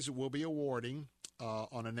prize we'll be awarding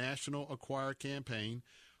on a National Acquire campaign.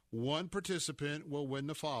 One participant will win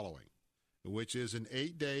the following, which is an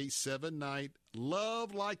 8-day, 7-night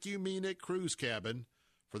Love Like You Mean It cruise cabin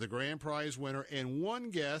for the grand prize winner, and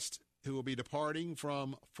one guest who will be departing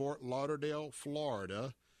from Fort Lauderdale,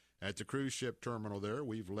 Florida, at the cruise ship terminal there.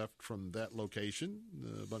 We've left from that location,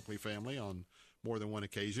 the Bunkley family, on more than one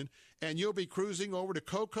occasion. And you'll be cruising over to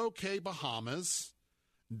Coco Cay, Bahamas,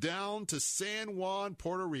 down to San Juan,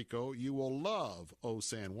 Puerto Rico. You will love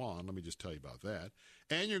San Juan. Let me just tell you about that.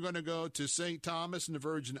 And you're going to go to St. Thomas and the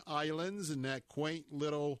Virgin Islands, in that quaint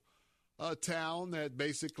little town that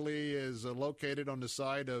basically is located on the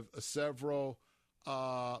side of several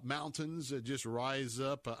mountains that just rise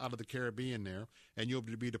up out of the Caribbean there. And you'll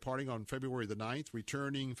be departing on February the 9th,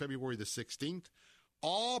 returning February the 16th.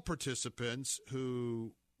 All participants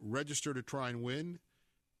who register to try and win,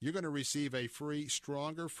 you're going to receive a free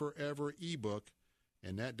Stronger Forever ebook,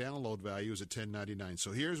 and that download value is at $10.99.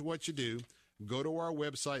 So here's what you do. Go to our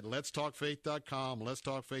website, letstalkfaith.com,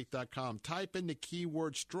 letstalkfaith.com. Type in the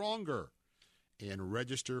keyword Stronger and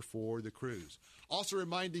register for the cruise. Also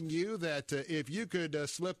reminding you that if you could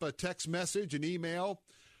slip a text message, an email,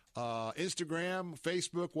 Instagram,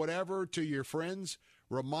 Facebook, whatever, to your friends,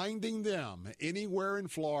 reminding them anywhere in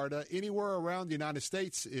Florida, anywhere around the United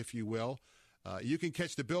States, if you will, you can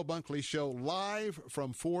catch the Bill Bunkley Show live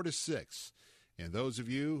from 4 to 6. And those of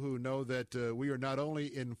you who know that we are not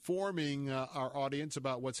only informing our audience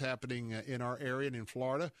about what's happening in our area and in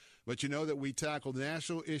Florida, but you know that we tackle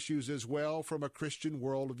national issues as well from a Christian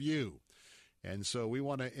worldview. And so we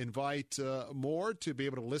want to invite more to be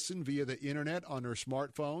able to listen via the internet on their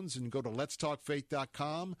smartphones, and go to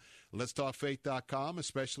letstalkfaith.com, letstalkfaith.com,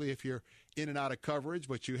 especially if you're in and out of coverage,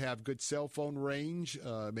 but you have good cell phone range.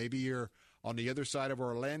 Maybe you're on the other side of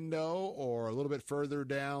Orlando or a little bit further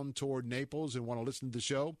down toward Naples and want to listen to the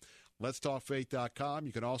show. letstalkfaith.com.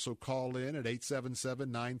 You can also call in at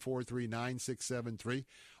 877-943-9673.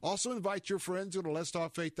 Also invite your friends to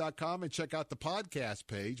letstalkfaith.com and check out the podcast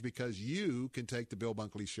page, because you can take the Bill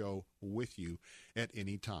Bunkley Show with you at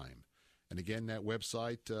any time. And again, that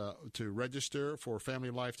website to register for Family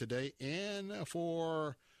Life Today and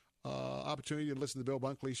for opportunity to listen to the Bill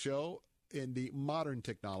Bunkley Show in the modern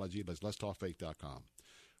technology, letstalkfaith.com.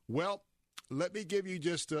 Well, let me give you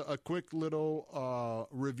just a quick little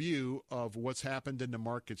review of what's happened in the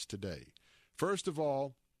markets today. First of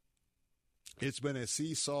all, it's been a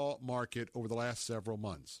seesaw market over the last several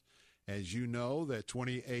months. As you know, that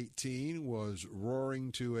 2018 was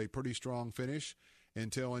roaring to a pretty strong finish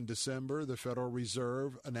until in December, the Federal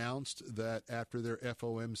Reserve announced that after their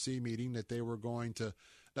FOMC meeting that they were going to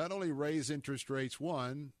not only raise interest rates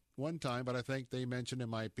one time, but I think they mentioned it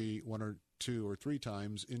might be 1 or 2 or 3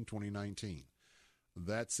 times in 2019.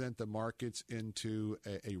 That sent the markets into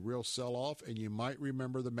a real sell-off, and you might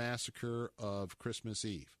remember the massacre of Christmas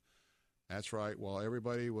Eve. That's right. While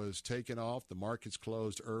everybody was taking off, the markets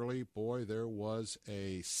closed early. Boy, there was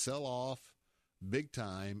a sell-off big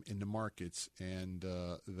time in the markets, and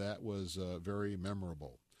that was very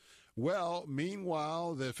memorable. Well,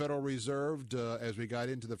 meanwhile, the Federal Reserve, as we got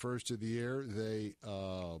into the first of the year, they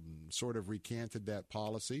sort of recanted that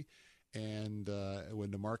policy. And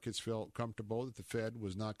when the markets felt comfortable that the Fed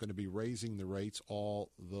was not going to be raising the rates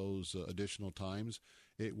all those additional times,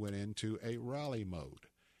 it went into a rally mode.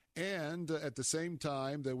 And at the same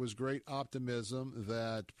time, there was great optimism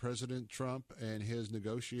that President Trump and his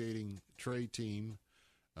negotiating trade team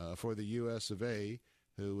for the U.S. of A.,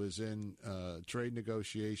 who was in trade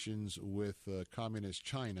negotiations with communist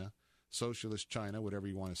China, socialist China, whatever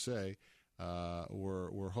you want to say,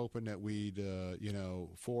 we're hoping that we'd,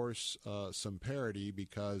 force some parity,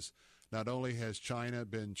 because not only has China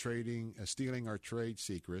been stealing our trade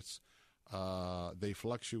secrets, they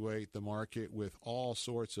fluctuate the market with all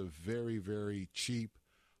sorts of very, very cheap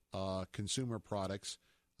consumer products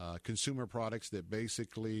that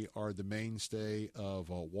basically are the mainstay of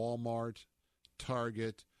Walmart,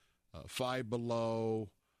 Target, Five Below,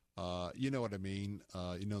 you know what I mean,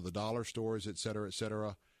 the dollar stores, et cetera, et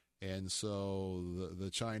cetera. And so the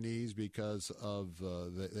Chinese, because of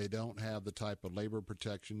they don't have the type of labor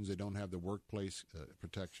protections, they don't have the workplace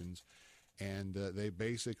protections, and they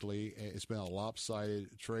basically, it's been a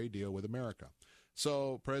lopsided trade deal with America.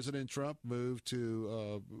 So President Trump moved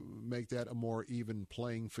to make that a more even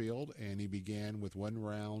playing field, and he began with one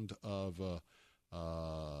round of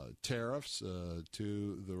tariffs to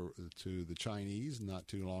the Chinese not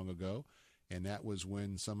too long ago, and that was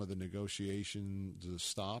when some of the negotiations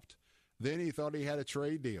stopped. Then he thought he had a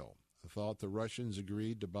trade deal. Thought the Russians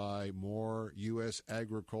agreed to buy more U.S.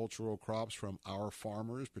 agricultural crops from our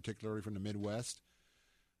farmers, particularly from the Midwest.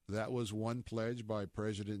 That was one pledge by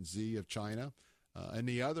President Xi of China. And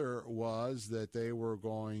the other was that they were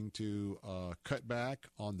going to cut back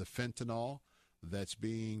on the fentanyl that's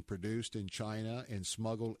being produced in China and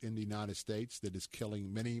smuggled in the United States that is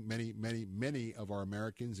killing many of our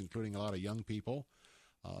Americans, including a lot of young people.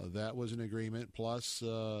 That was an agreement, plus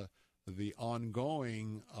the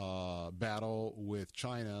ongoing battle with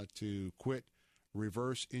China to quit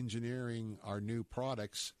reverse engineering our new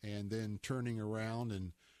products and then turning around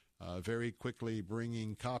and very quickly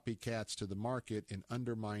bringing copycats to the market and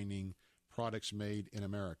undermining products made in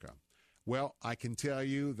America. Well, I can tell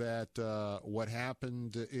you that what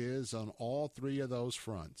happened is on all three of those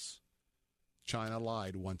fronts, China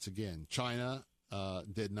lied once again. China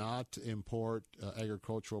did not import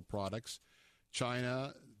agricultural products.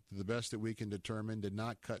 China, to the best that we can determine, did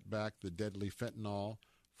not cut back the deadly fentanyl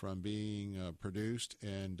from being produced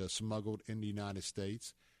and smuggled in the United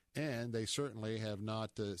States. And they certainly have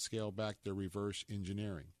not scaled back their reverse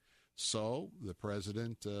engineering. So the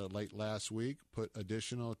president late last week put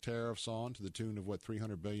additional tariffs on to the tune of,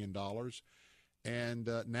 $300 billion. And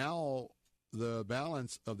now the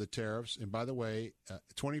balance of the tariffs, and by the way,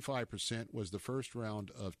 25% was the first round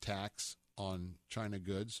of tax on China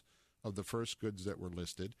goods, of the first goods that were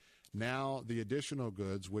listed. Now the additional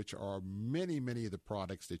goods, which are many of the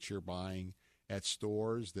products that you're buying at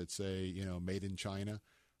stores that say, made in China,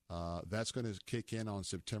 that's going to kick in on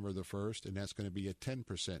September the 1st, and that's going to be a 10%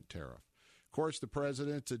 tariff. Of course, the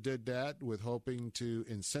president did that with hoping to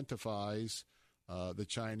incentivize the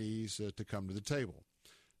Chinese to come to the table.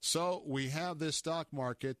 So we have this stock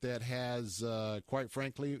market that has, quite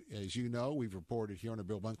frankly, as you know, we've reported here on the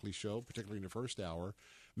Bill Bunkley Show, particularly in the first hour,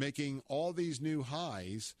 making all these new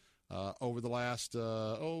highs over the last,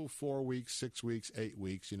 4 weeks, 6 weeks, 8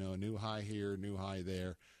 weeks, a new high here, new high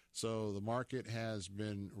there. So the market has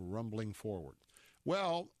been rumbling forward.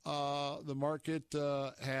 Well, the market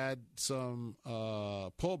had some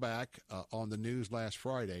pullback on the news last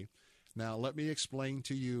Friday. Now, let me explain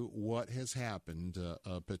to you what has happened,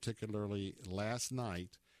 particularly last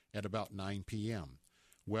night at about 9 p.m.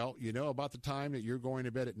 Well, about the time that you're going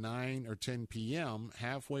to bed at 9 or 10 p.m.,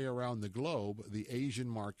 halfway around the globe, the Asian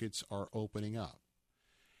markets are opening up.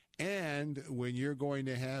 And when you're going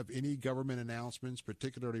to have any government announcements,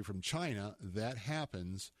 particularly from China, that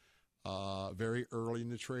happens very early in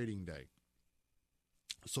the trading day.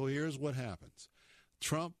 So here's what happens.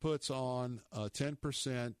 Trump puts on a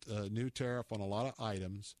 10% new tariff on a lot of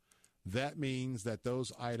items. That means that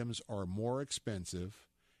those items are more expensive.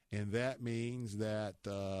 And that means that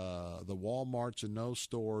the Walmarts and those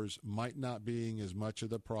stores might not be as much of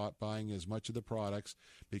the buying as much of the products,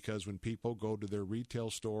 because when people go to their retail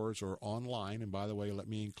stores or online, and by the way, let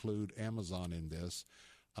me include Amazon in this,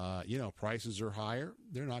 prices are higher.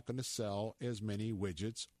 They're not going to sell as many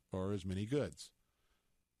widgets or as many goods.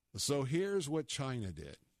 So here's what China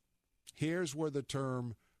did. Here's where the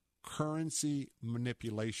term currency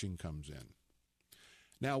manipulation comes in.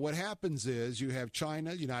 Now, what happens is you have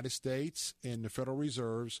China, United States, and the Federal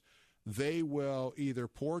Reserves. They will either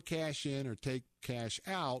pour cash in or take cash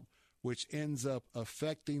out, which ends up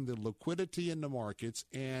affecting the liquidity in the markets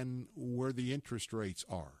and where the interest rates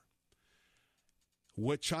are.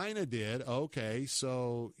 What China did, okay,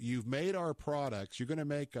 so you've made our products. You're going to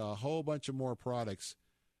make a whole bunch of more products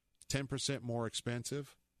 10% more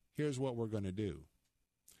expensive. Here's what we're going to do.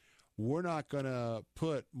 We're not going to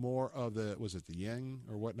put more of the yen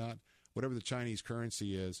or whatnot, whatever the Chinese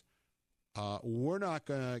currency is. We're not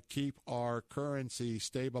going to keep our currency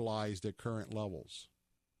stabilized at current levels.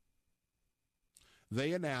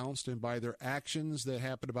 They announced, and by their actions that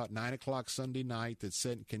happened about 9 o'clock Sunday night that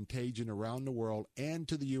sent contagion around the world and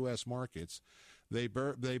to the U.S. markets, they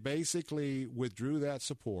basically withdrew that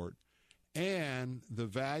support. And the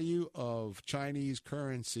value of Chinese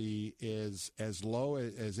currency is as low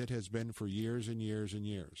as it has been for years and years and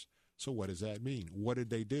years. So what does that mean? What did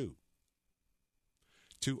they do?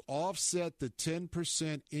 To offset the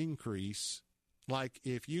 10% increase, like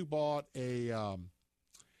if you bought a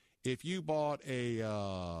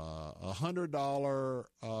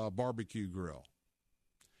 $100 barbecue grill,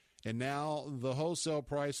 and now the wholesale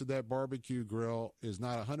price of that barbecue grill is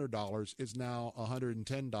not $100, it's now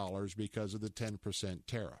 $110 because of the 10%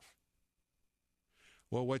 tariff.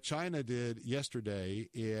 Well, what China did yesterday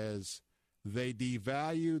is they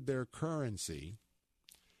devalued their currency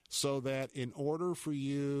so that in order for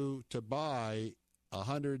you to buy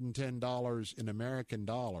 $110 in American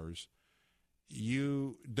dollars,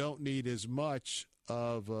 you don't need as much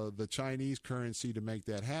of the Chinese currency to make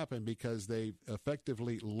that happen, because they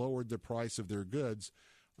effectively lowered the price of their goods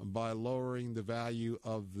by lowering the value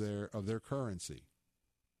of their currency.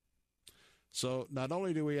 So not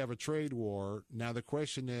only do we have a trade war, now the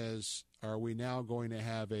question is, are we now going to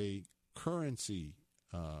have a currency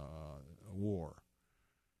war.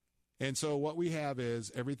 And so what we have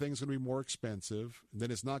is everything's going to be more expensive, then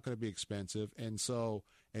it's not going to be expensive. And so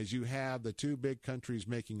as you have the two big countries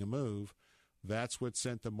making a move, that's what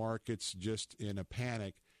sent the markets just in a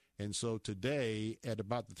panic. And so today at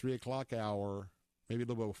about the 3 o'clock hour, maybe a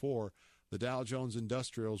little bit before, the Dow Jones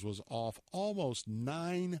Industrials was off almost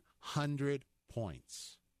 900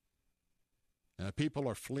 points. People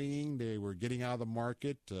are fleeing. They were getting out of the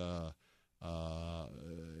market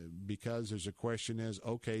because there's a question is,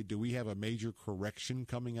 okay, do we have a major correction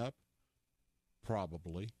coming up?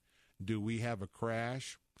 Probably. Do we have a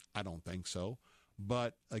crash? I don't think so.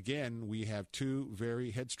 But again, we have two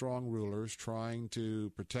very headstrong rulers trying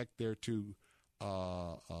to protect their two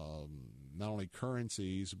not only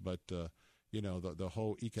currencies but the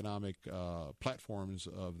whole economic platforms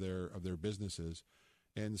of their businesses.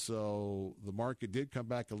 And so the market did come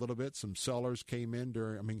back a little bit. Some sellers came in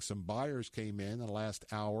some buyers came in the last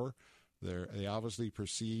hour. They obviously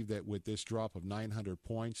perceived that with this drop of 900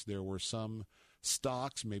 points, there were some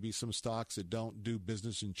stocks, maybe some stocks that don't do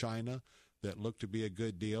business in China, that looked to be a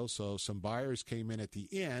good deal. So some buyers came in at the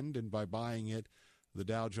end, and by buying it, the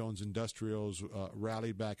Dow Jones Industrials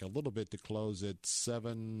rallied back a little bit to close at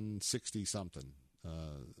 760-something,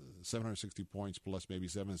 760 points plus maybe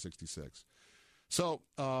 766. So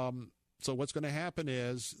what's going to happen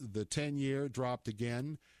is the 10-year dropped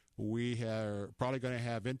again. We are probably going to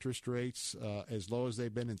have interest rates as low as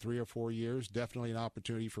they've been in 3 or 4 years. Definitely an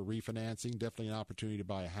opportunity for refinancing, definitely an opportunity to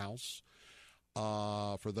buy a house.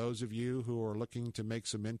 For those of you who are looking to make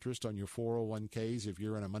some interest on your 401ks, if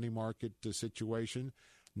you're in a money market situation,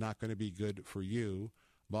 not going to be good for you.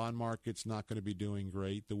 Bond market's not going to be doing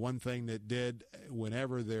great. The one thing that did,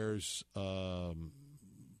 whenever there's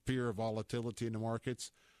fear of volatility in the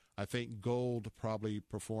markets, I think gold probably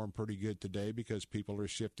performed pretty good today because people are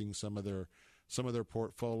shifting some of their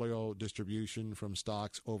portfolio distribution from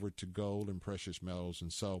stocks over to gold and precious metals.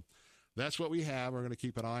 And so that's what we have. We're going to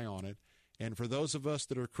keep an eye on it. And for those of us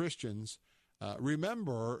that are Christians,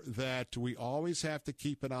 remember that we always have to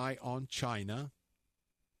keep an eye on China,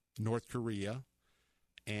 North Korea,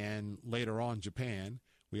 and later on Japan.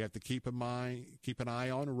 We have to keep an eye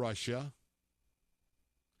on Russia.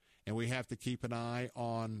 And we have to keep an eye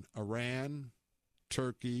on Iran,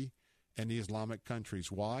 Turkey, and the Islamic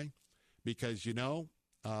countries. Why? Because,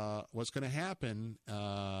 what's going to happen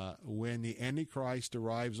when the Antichrist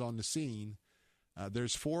arrives on the scene,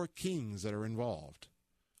 there's 4 kings that are involved.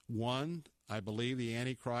 One, I believe the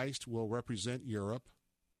Antichrist will represent Europe,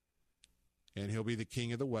 and he'll be the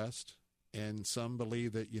king of the West. And some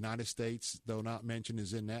believe that United States, though not mentioned,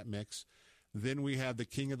 is in that mix. Then we have the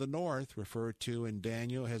king of the north, referred to in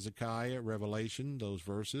Daniel, Hezekiah, Revelation, those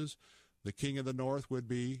verses. The king of the north would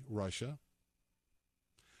be Russia.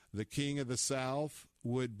 The king of the south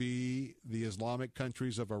would be the Islamic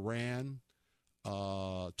countries of Iran,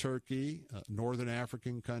 Turkey, northern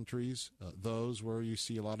African countries, those where you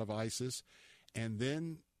see a lot of ISIS. And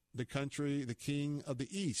then the king of the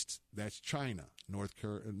east, that's China, North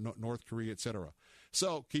Korea, etc.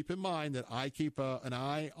 So keep in mind that I keep an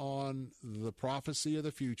eye on the prophecy of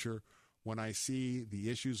the future when I see the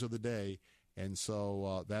issues of the day. And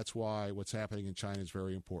so that's why what's happening in China is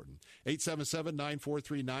very important.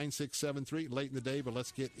 877-943-9673, late in the day, but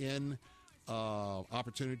let's get in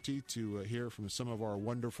opportunity to hear from some of our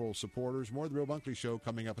wonderful supporters. More of the Bill Bunkley Show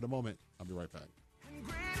coming up in a moment. I'll be right back.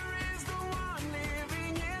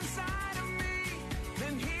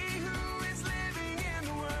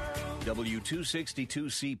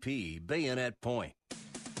 W262CP, Bayonet Point.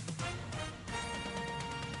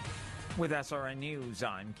 With SRN News,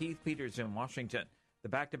 I'm Keith Peters in Washington. The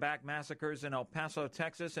back-to-back massacres in El Paso,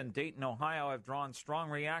 Texas, and Dayton, Ohio have drawn strong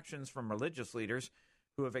reactions from religious leaders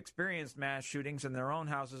who have experienced mass shootings in their own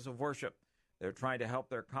houses of worship. They're trying to help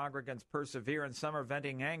their congregants persevere, and some are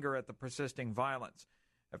venting anger at the persisting violence.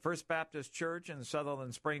 At First Baptist Church in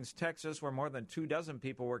Sutherland Springs, Texas, where more than 24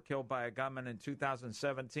 people were killed by a gunman in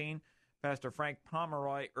 2017, Pastor Frank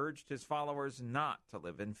Pomeroy urged his followers not to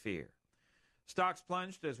live in fear. Stocks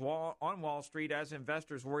plunged on Wall Street as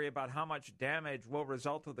investors worry about how much damage will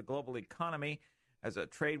result to the global economy as a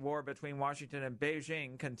trade war between Washington and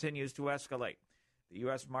Beijing continues to escalate. The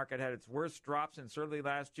U.S. market had its worst drop since early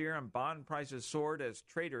last year, and bond prices soared as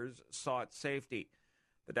traders sought safety.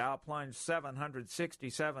 The Dow plunged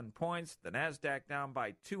 767 points, the Nasdaq down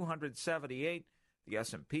by 278, the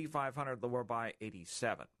S&P 500 lower by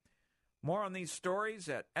 87. More on these stories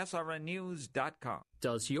at srnnews.com.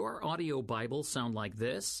 Does your audio Bible sound like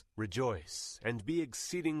this? Rejoice and be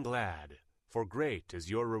exceeding glad, for great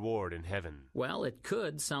is your reward in heaven. Well, it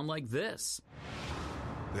could sound like this.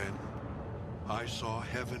 Then I saw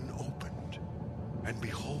heaven opened, and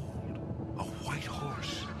behold, a white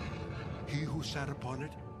horse. He who sat upon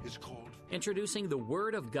it is called... Introducing the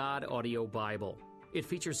Word of God Audio Bible. It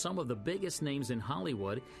features some of the biggest names in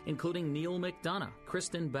Hollywood, including Neil McDonough,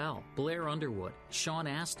 Kristen Bell, Blair Underwood, Sean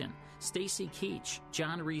Astin, Stacy Keach,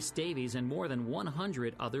 John Rhys Davies, and more than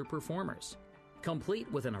 100 other performers. Complete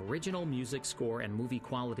with an original music score and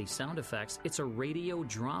movie-quality sound effects, it's a radio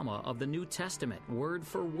drama of the New Testament, word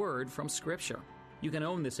for word from Scripture. You can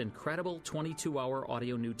own this incredible 22-hour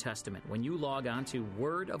audio New Testament when you log on to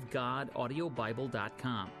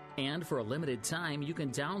wordofgodaudiobible.com. And for a limited time, you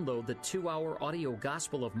can download the 2-hour audio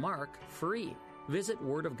Gospel of Mark free. Visit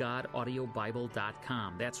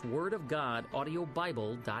wordofgodaudiobible.com. That's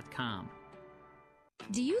wordofgodaudiobible.com.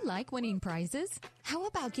 Do you like winning prizes? How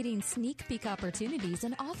about getting sneak peek opportunities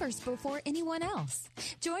and offers before anyone else?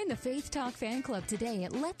 Join the Faith Talk fan club today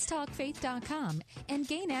at letstalkfaith.com and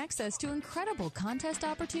gain access to incredible contest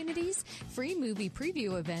opportunities, free movie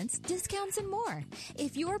preview events, discounts, and more.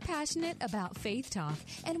 If you're passionate about Faith Talk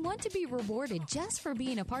and want to be rewarded just for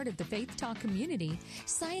being a part of the Faith Talk community,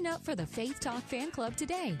 sign up for the Faith Talk fan club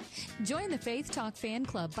today. Join the Faith Talk fan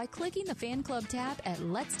club by clicking the fan club tab at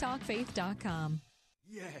letstalkfaith.com.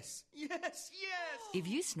 Yes, yes, yes! If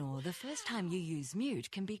you snore, the first time you use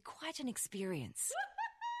Mute can be quite an experience.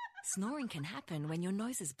 Snoring can happen when your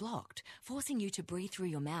nose is blocked, forcing you to breathe through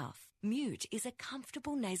your mouth. Mute is a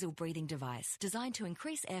comfortable nasal breathing device designed to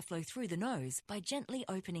increase airflow through the nose by gently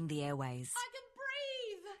opening the airways. I can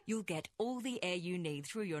breathe! You'll get all the air you need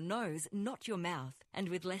through your nose, not your mouth. And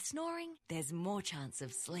with less snoring, there's more chance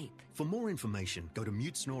of sleep. For more information, go to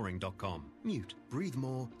mutesnoring.com. Mute. Breathe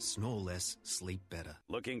more, snore less, sleep better.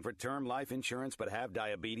 Looking for term life insurance but have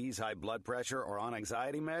diabetes, high blood pressure, or on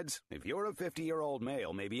anxiety meds? If you're a 50-year-old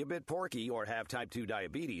male, maybe a bit porky, or have type 2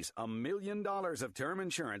 diabetes, $1 million of term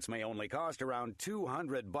insurance may only cost around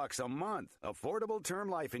 $200 a month. Affordable term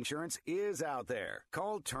life insurance is out there.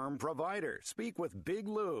 Call Term Provider. Speak with Big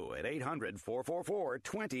Lou at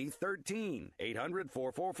 800-444-2013.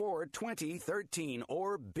 800-444-2013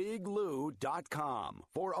 or biglou.com.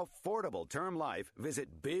 For affordable term life,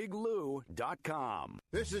 visit biglou.com.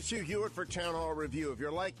 This is Hugh Hewitt for Town Hall Review. If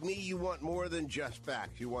you're like me, you want more than just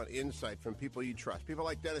facts. You want insight from people you trust. People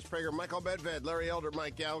like Dennis Prager, Michael Bedved, Larry Elder,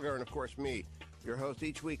 Mike Gallagher, and of course me, your host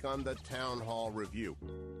each week on the Town Hall Review,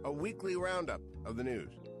 a weekly roundup of the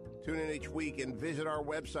news. Tune in each week and visit our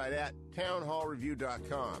website at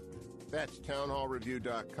townhallreview.com. That's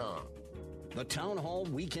townhallreview.com. The Town Hall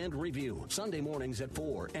Weekend Review, Sunday mornings at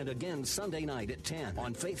 4 and again Sunday night at 10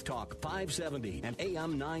 on Faith Talk 570 and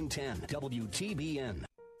AM 910 WTBN.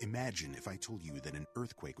 Imagine if I told you that an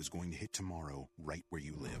earthquake was going to hit tomorrow right where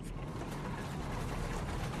you live.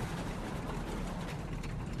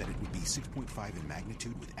 That it would be 6.5 in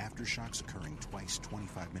magnitude with aftershocks occurring twice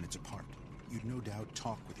 25 minutes apart. You'd no doubt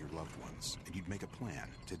talk with your loved ones, and you'd make a plan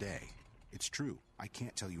today. It's true, I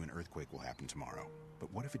can't tell you an earthquake will happen tomorrow.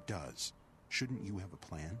 But what if it does? Shouldn't you have a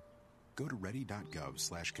plan? Go to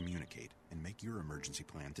ready.gov/communicate and make your emergency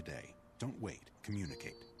plan today. Don't wait.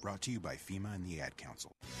 Communicate. Brought to you by FEMA and the Ad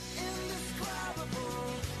Council.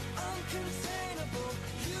 Indescribable, uncontainable.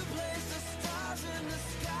 You place the stars in the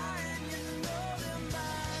sky and you know them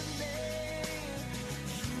by name.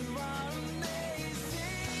 You are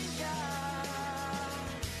amazing, God.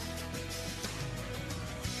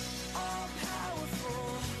 All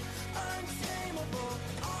powerful, untamable.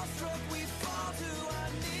 Awestruck, we fall to our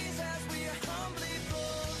knees as we humbly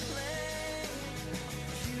proclaim.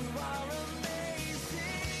 You are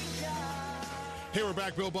amazing, God. Hey, we're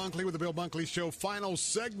back. Bill Bunkley with the Bill Bunkley Show. Final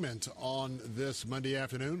segment on this Monday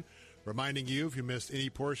afternoon. Reminding you, if you missed any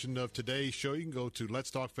portion of today's show, you can go to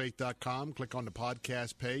letstalkfaith.com, click on the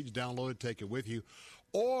podcast page, download it, take it with you.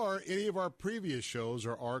 Or any of our previous shows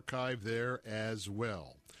are archived there as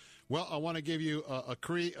well. Well, I want to give you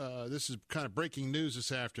this is kind of breaking news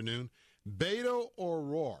this afternoon. Beto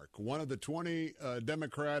O'Rourke, one of the 20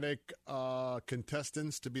 Democratic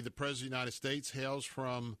contestants to be the President of the United States, hails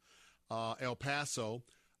from El Paso.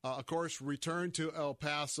 Of course, returned to El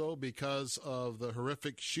Paso because of the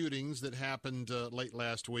horrific shootings that happened late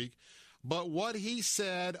last week. But what he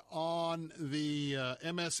said on the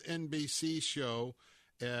MSNBC show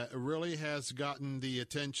really has gotten the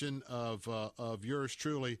attention of yours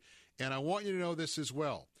truly. And I want you to know this as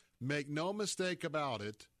well. Make no mistake about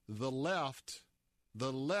it, the left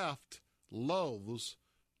loathes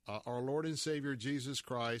our Lord and Savior Jesus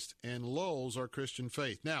Christ and loathes our Christian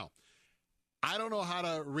faith. Now, I don't know how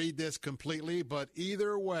to read this completely, but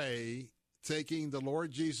either way, taking the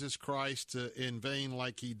Lord Jesus Christ in vain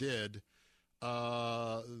like he did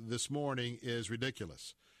this morning is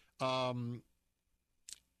ridiculous.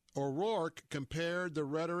 O'Rourke compared the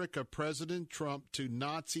rhetoric of President Trump to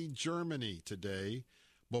Nazi Germany today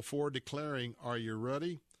before declaring, are you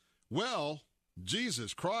ready? Well,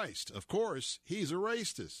 Jesus Christ, of course, he's a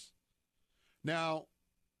racist. Now,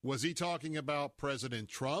 was he talking about President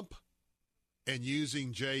Trump and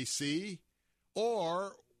using JC?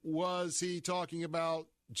 Or was he talking about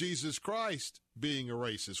Jesus Christ being a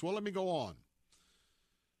racist? Well, let me go on.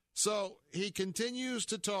 So he continues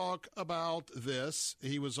to talk about this.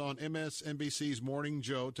 He was on MSNBC's Morning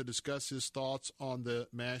Joe to discuss his thoughts on the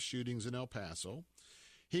mass shootings in El Paso.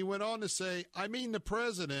 He went on to say, I mean, the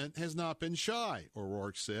president has not been shy,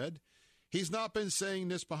 O'Rourke said. He's not been saying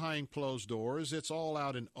this behind closed doors. It's all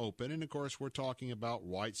out and open. And, of course, we're talking about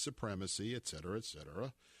white supremacy, et cetera,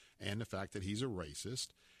 and the fact that he's a racist.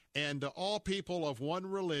 And all people of one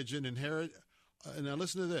religion inherit. Now,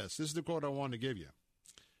 listen to this. This is the quote I wanted to give you.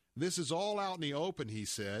 This is all out in the open, he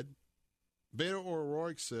said. Beto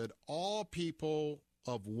O'Rourke said, all people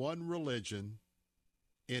of one religion,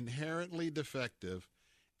 inherently defective,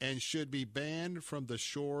 and should be banned from the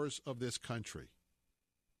shores of this country.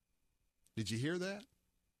 Did you hear that?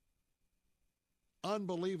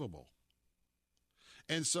 Unbelievable.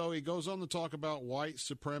 And so he goes on to talk about white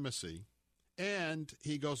supremacy. And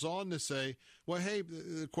he goes on to say, well, hey,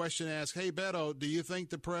 the question asked, hey, Beto, do you think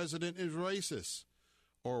the president is racist?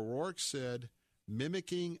 O'Rourke said,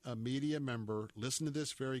 mimicking a media member, listen to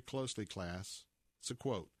this very closely, class. It's a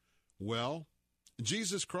quote. Well,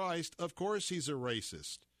 Jesus Christ, of course he's a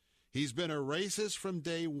racist. He's been a racist from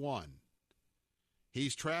day one.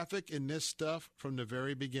 He's trafficked in this stuff from the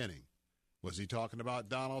very beginning. Was he talking about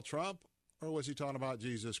Donald Trump or was he talking about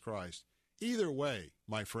Jesus Christ? Either way,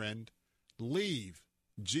 my friend, leave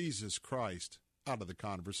Jesus Christ out of the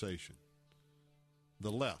conversation.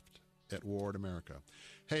 The left at War in America.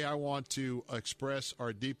 Hey, I want to express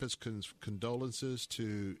our deepest condolences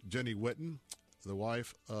to Jenny Whitten, the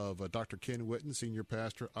wife of Dr. Ken Whitten, senior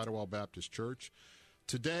pastor, Ottawa Baptist Church.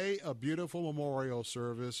 Today, a beautiful memorial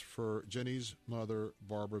service for Jenny's mother,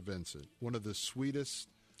 Barbara Vincent, one of the sweetest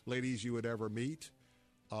ladies you would ever meet,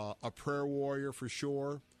 a prayer warrior for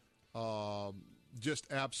sure,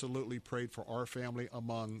 just absolutely prayed for our family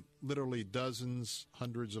among literally dozens,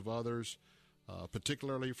 hundreds of others,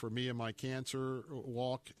 particularly for me and my cancer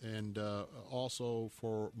walk, and also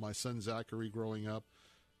for my son Zachary growing up.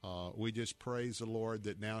 We just praise the Lord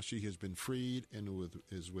that now she has been freed and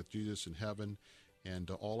is with Jesus in heaven.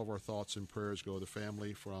 And all of our thoughts and prayers go to the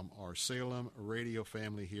family from our Salem radio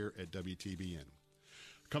family here at WTBN.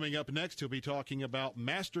 Coming up next, he'll be talking about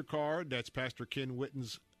MasterCard. That's Pastor Ken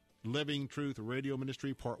Whitten's Living Truth Radio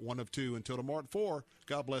Ministry, part 1 of 2. Until tomorrow at 4,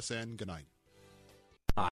 God bless and good night.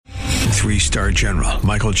 3-star General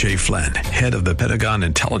Michael J. Flynn, head of the Pentagon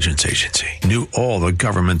Intelligence Agency, knew all the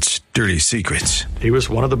government's dirty secrets. He was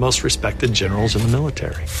one of the most respected generals in the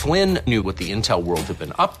military. Flynn knew what the intel world had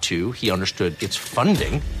been up to. He understood its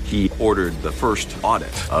funding. He ordered the first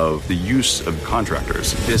audit of the use of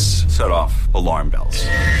contractors. This set off alarm bells.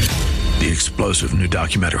 The explosive new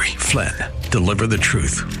documentary, Flynn, Deliver the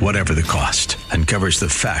Truth, Whatever the Cost, uncovers the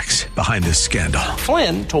facts behind this scandal.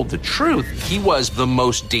 Flynn told the truth. He was the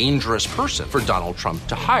most dangerous person for Donald Trump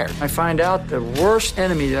to hire. I find out the worst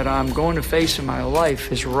enemy that I'm going to face in my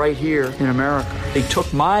life is right here in America. They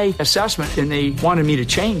took my assessment and they wanted me to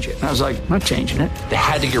change it. And I was like, I'm not changing it. They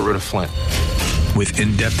had to get rid of Flynn. With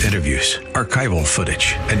in-depth interviews, archival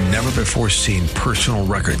footage, and never-before-seen personal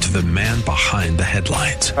records of the man behind the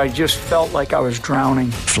headlines. I just felt like I was drowning.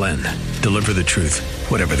 Flynn, Deliver the Truth,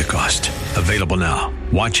 Whatever the Cost. Available now.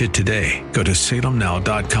 Watch it today. Go to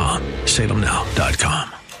salemnow.com.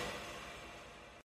 salemnow.com.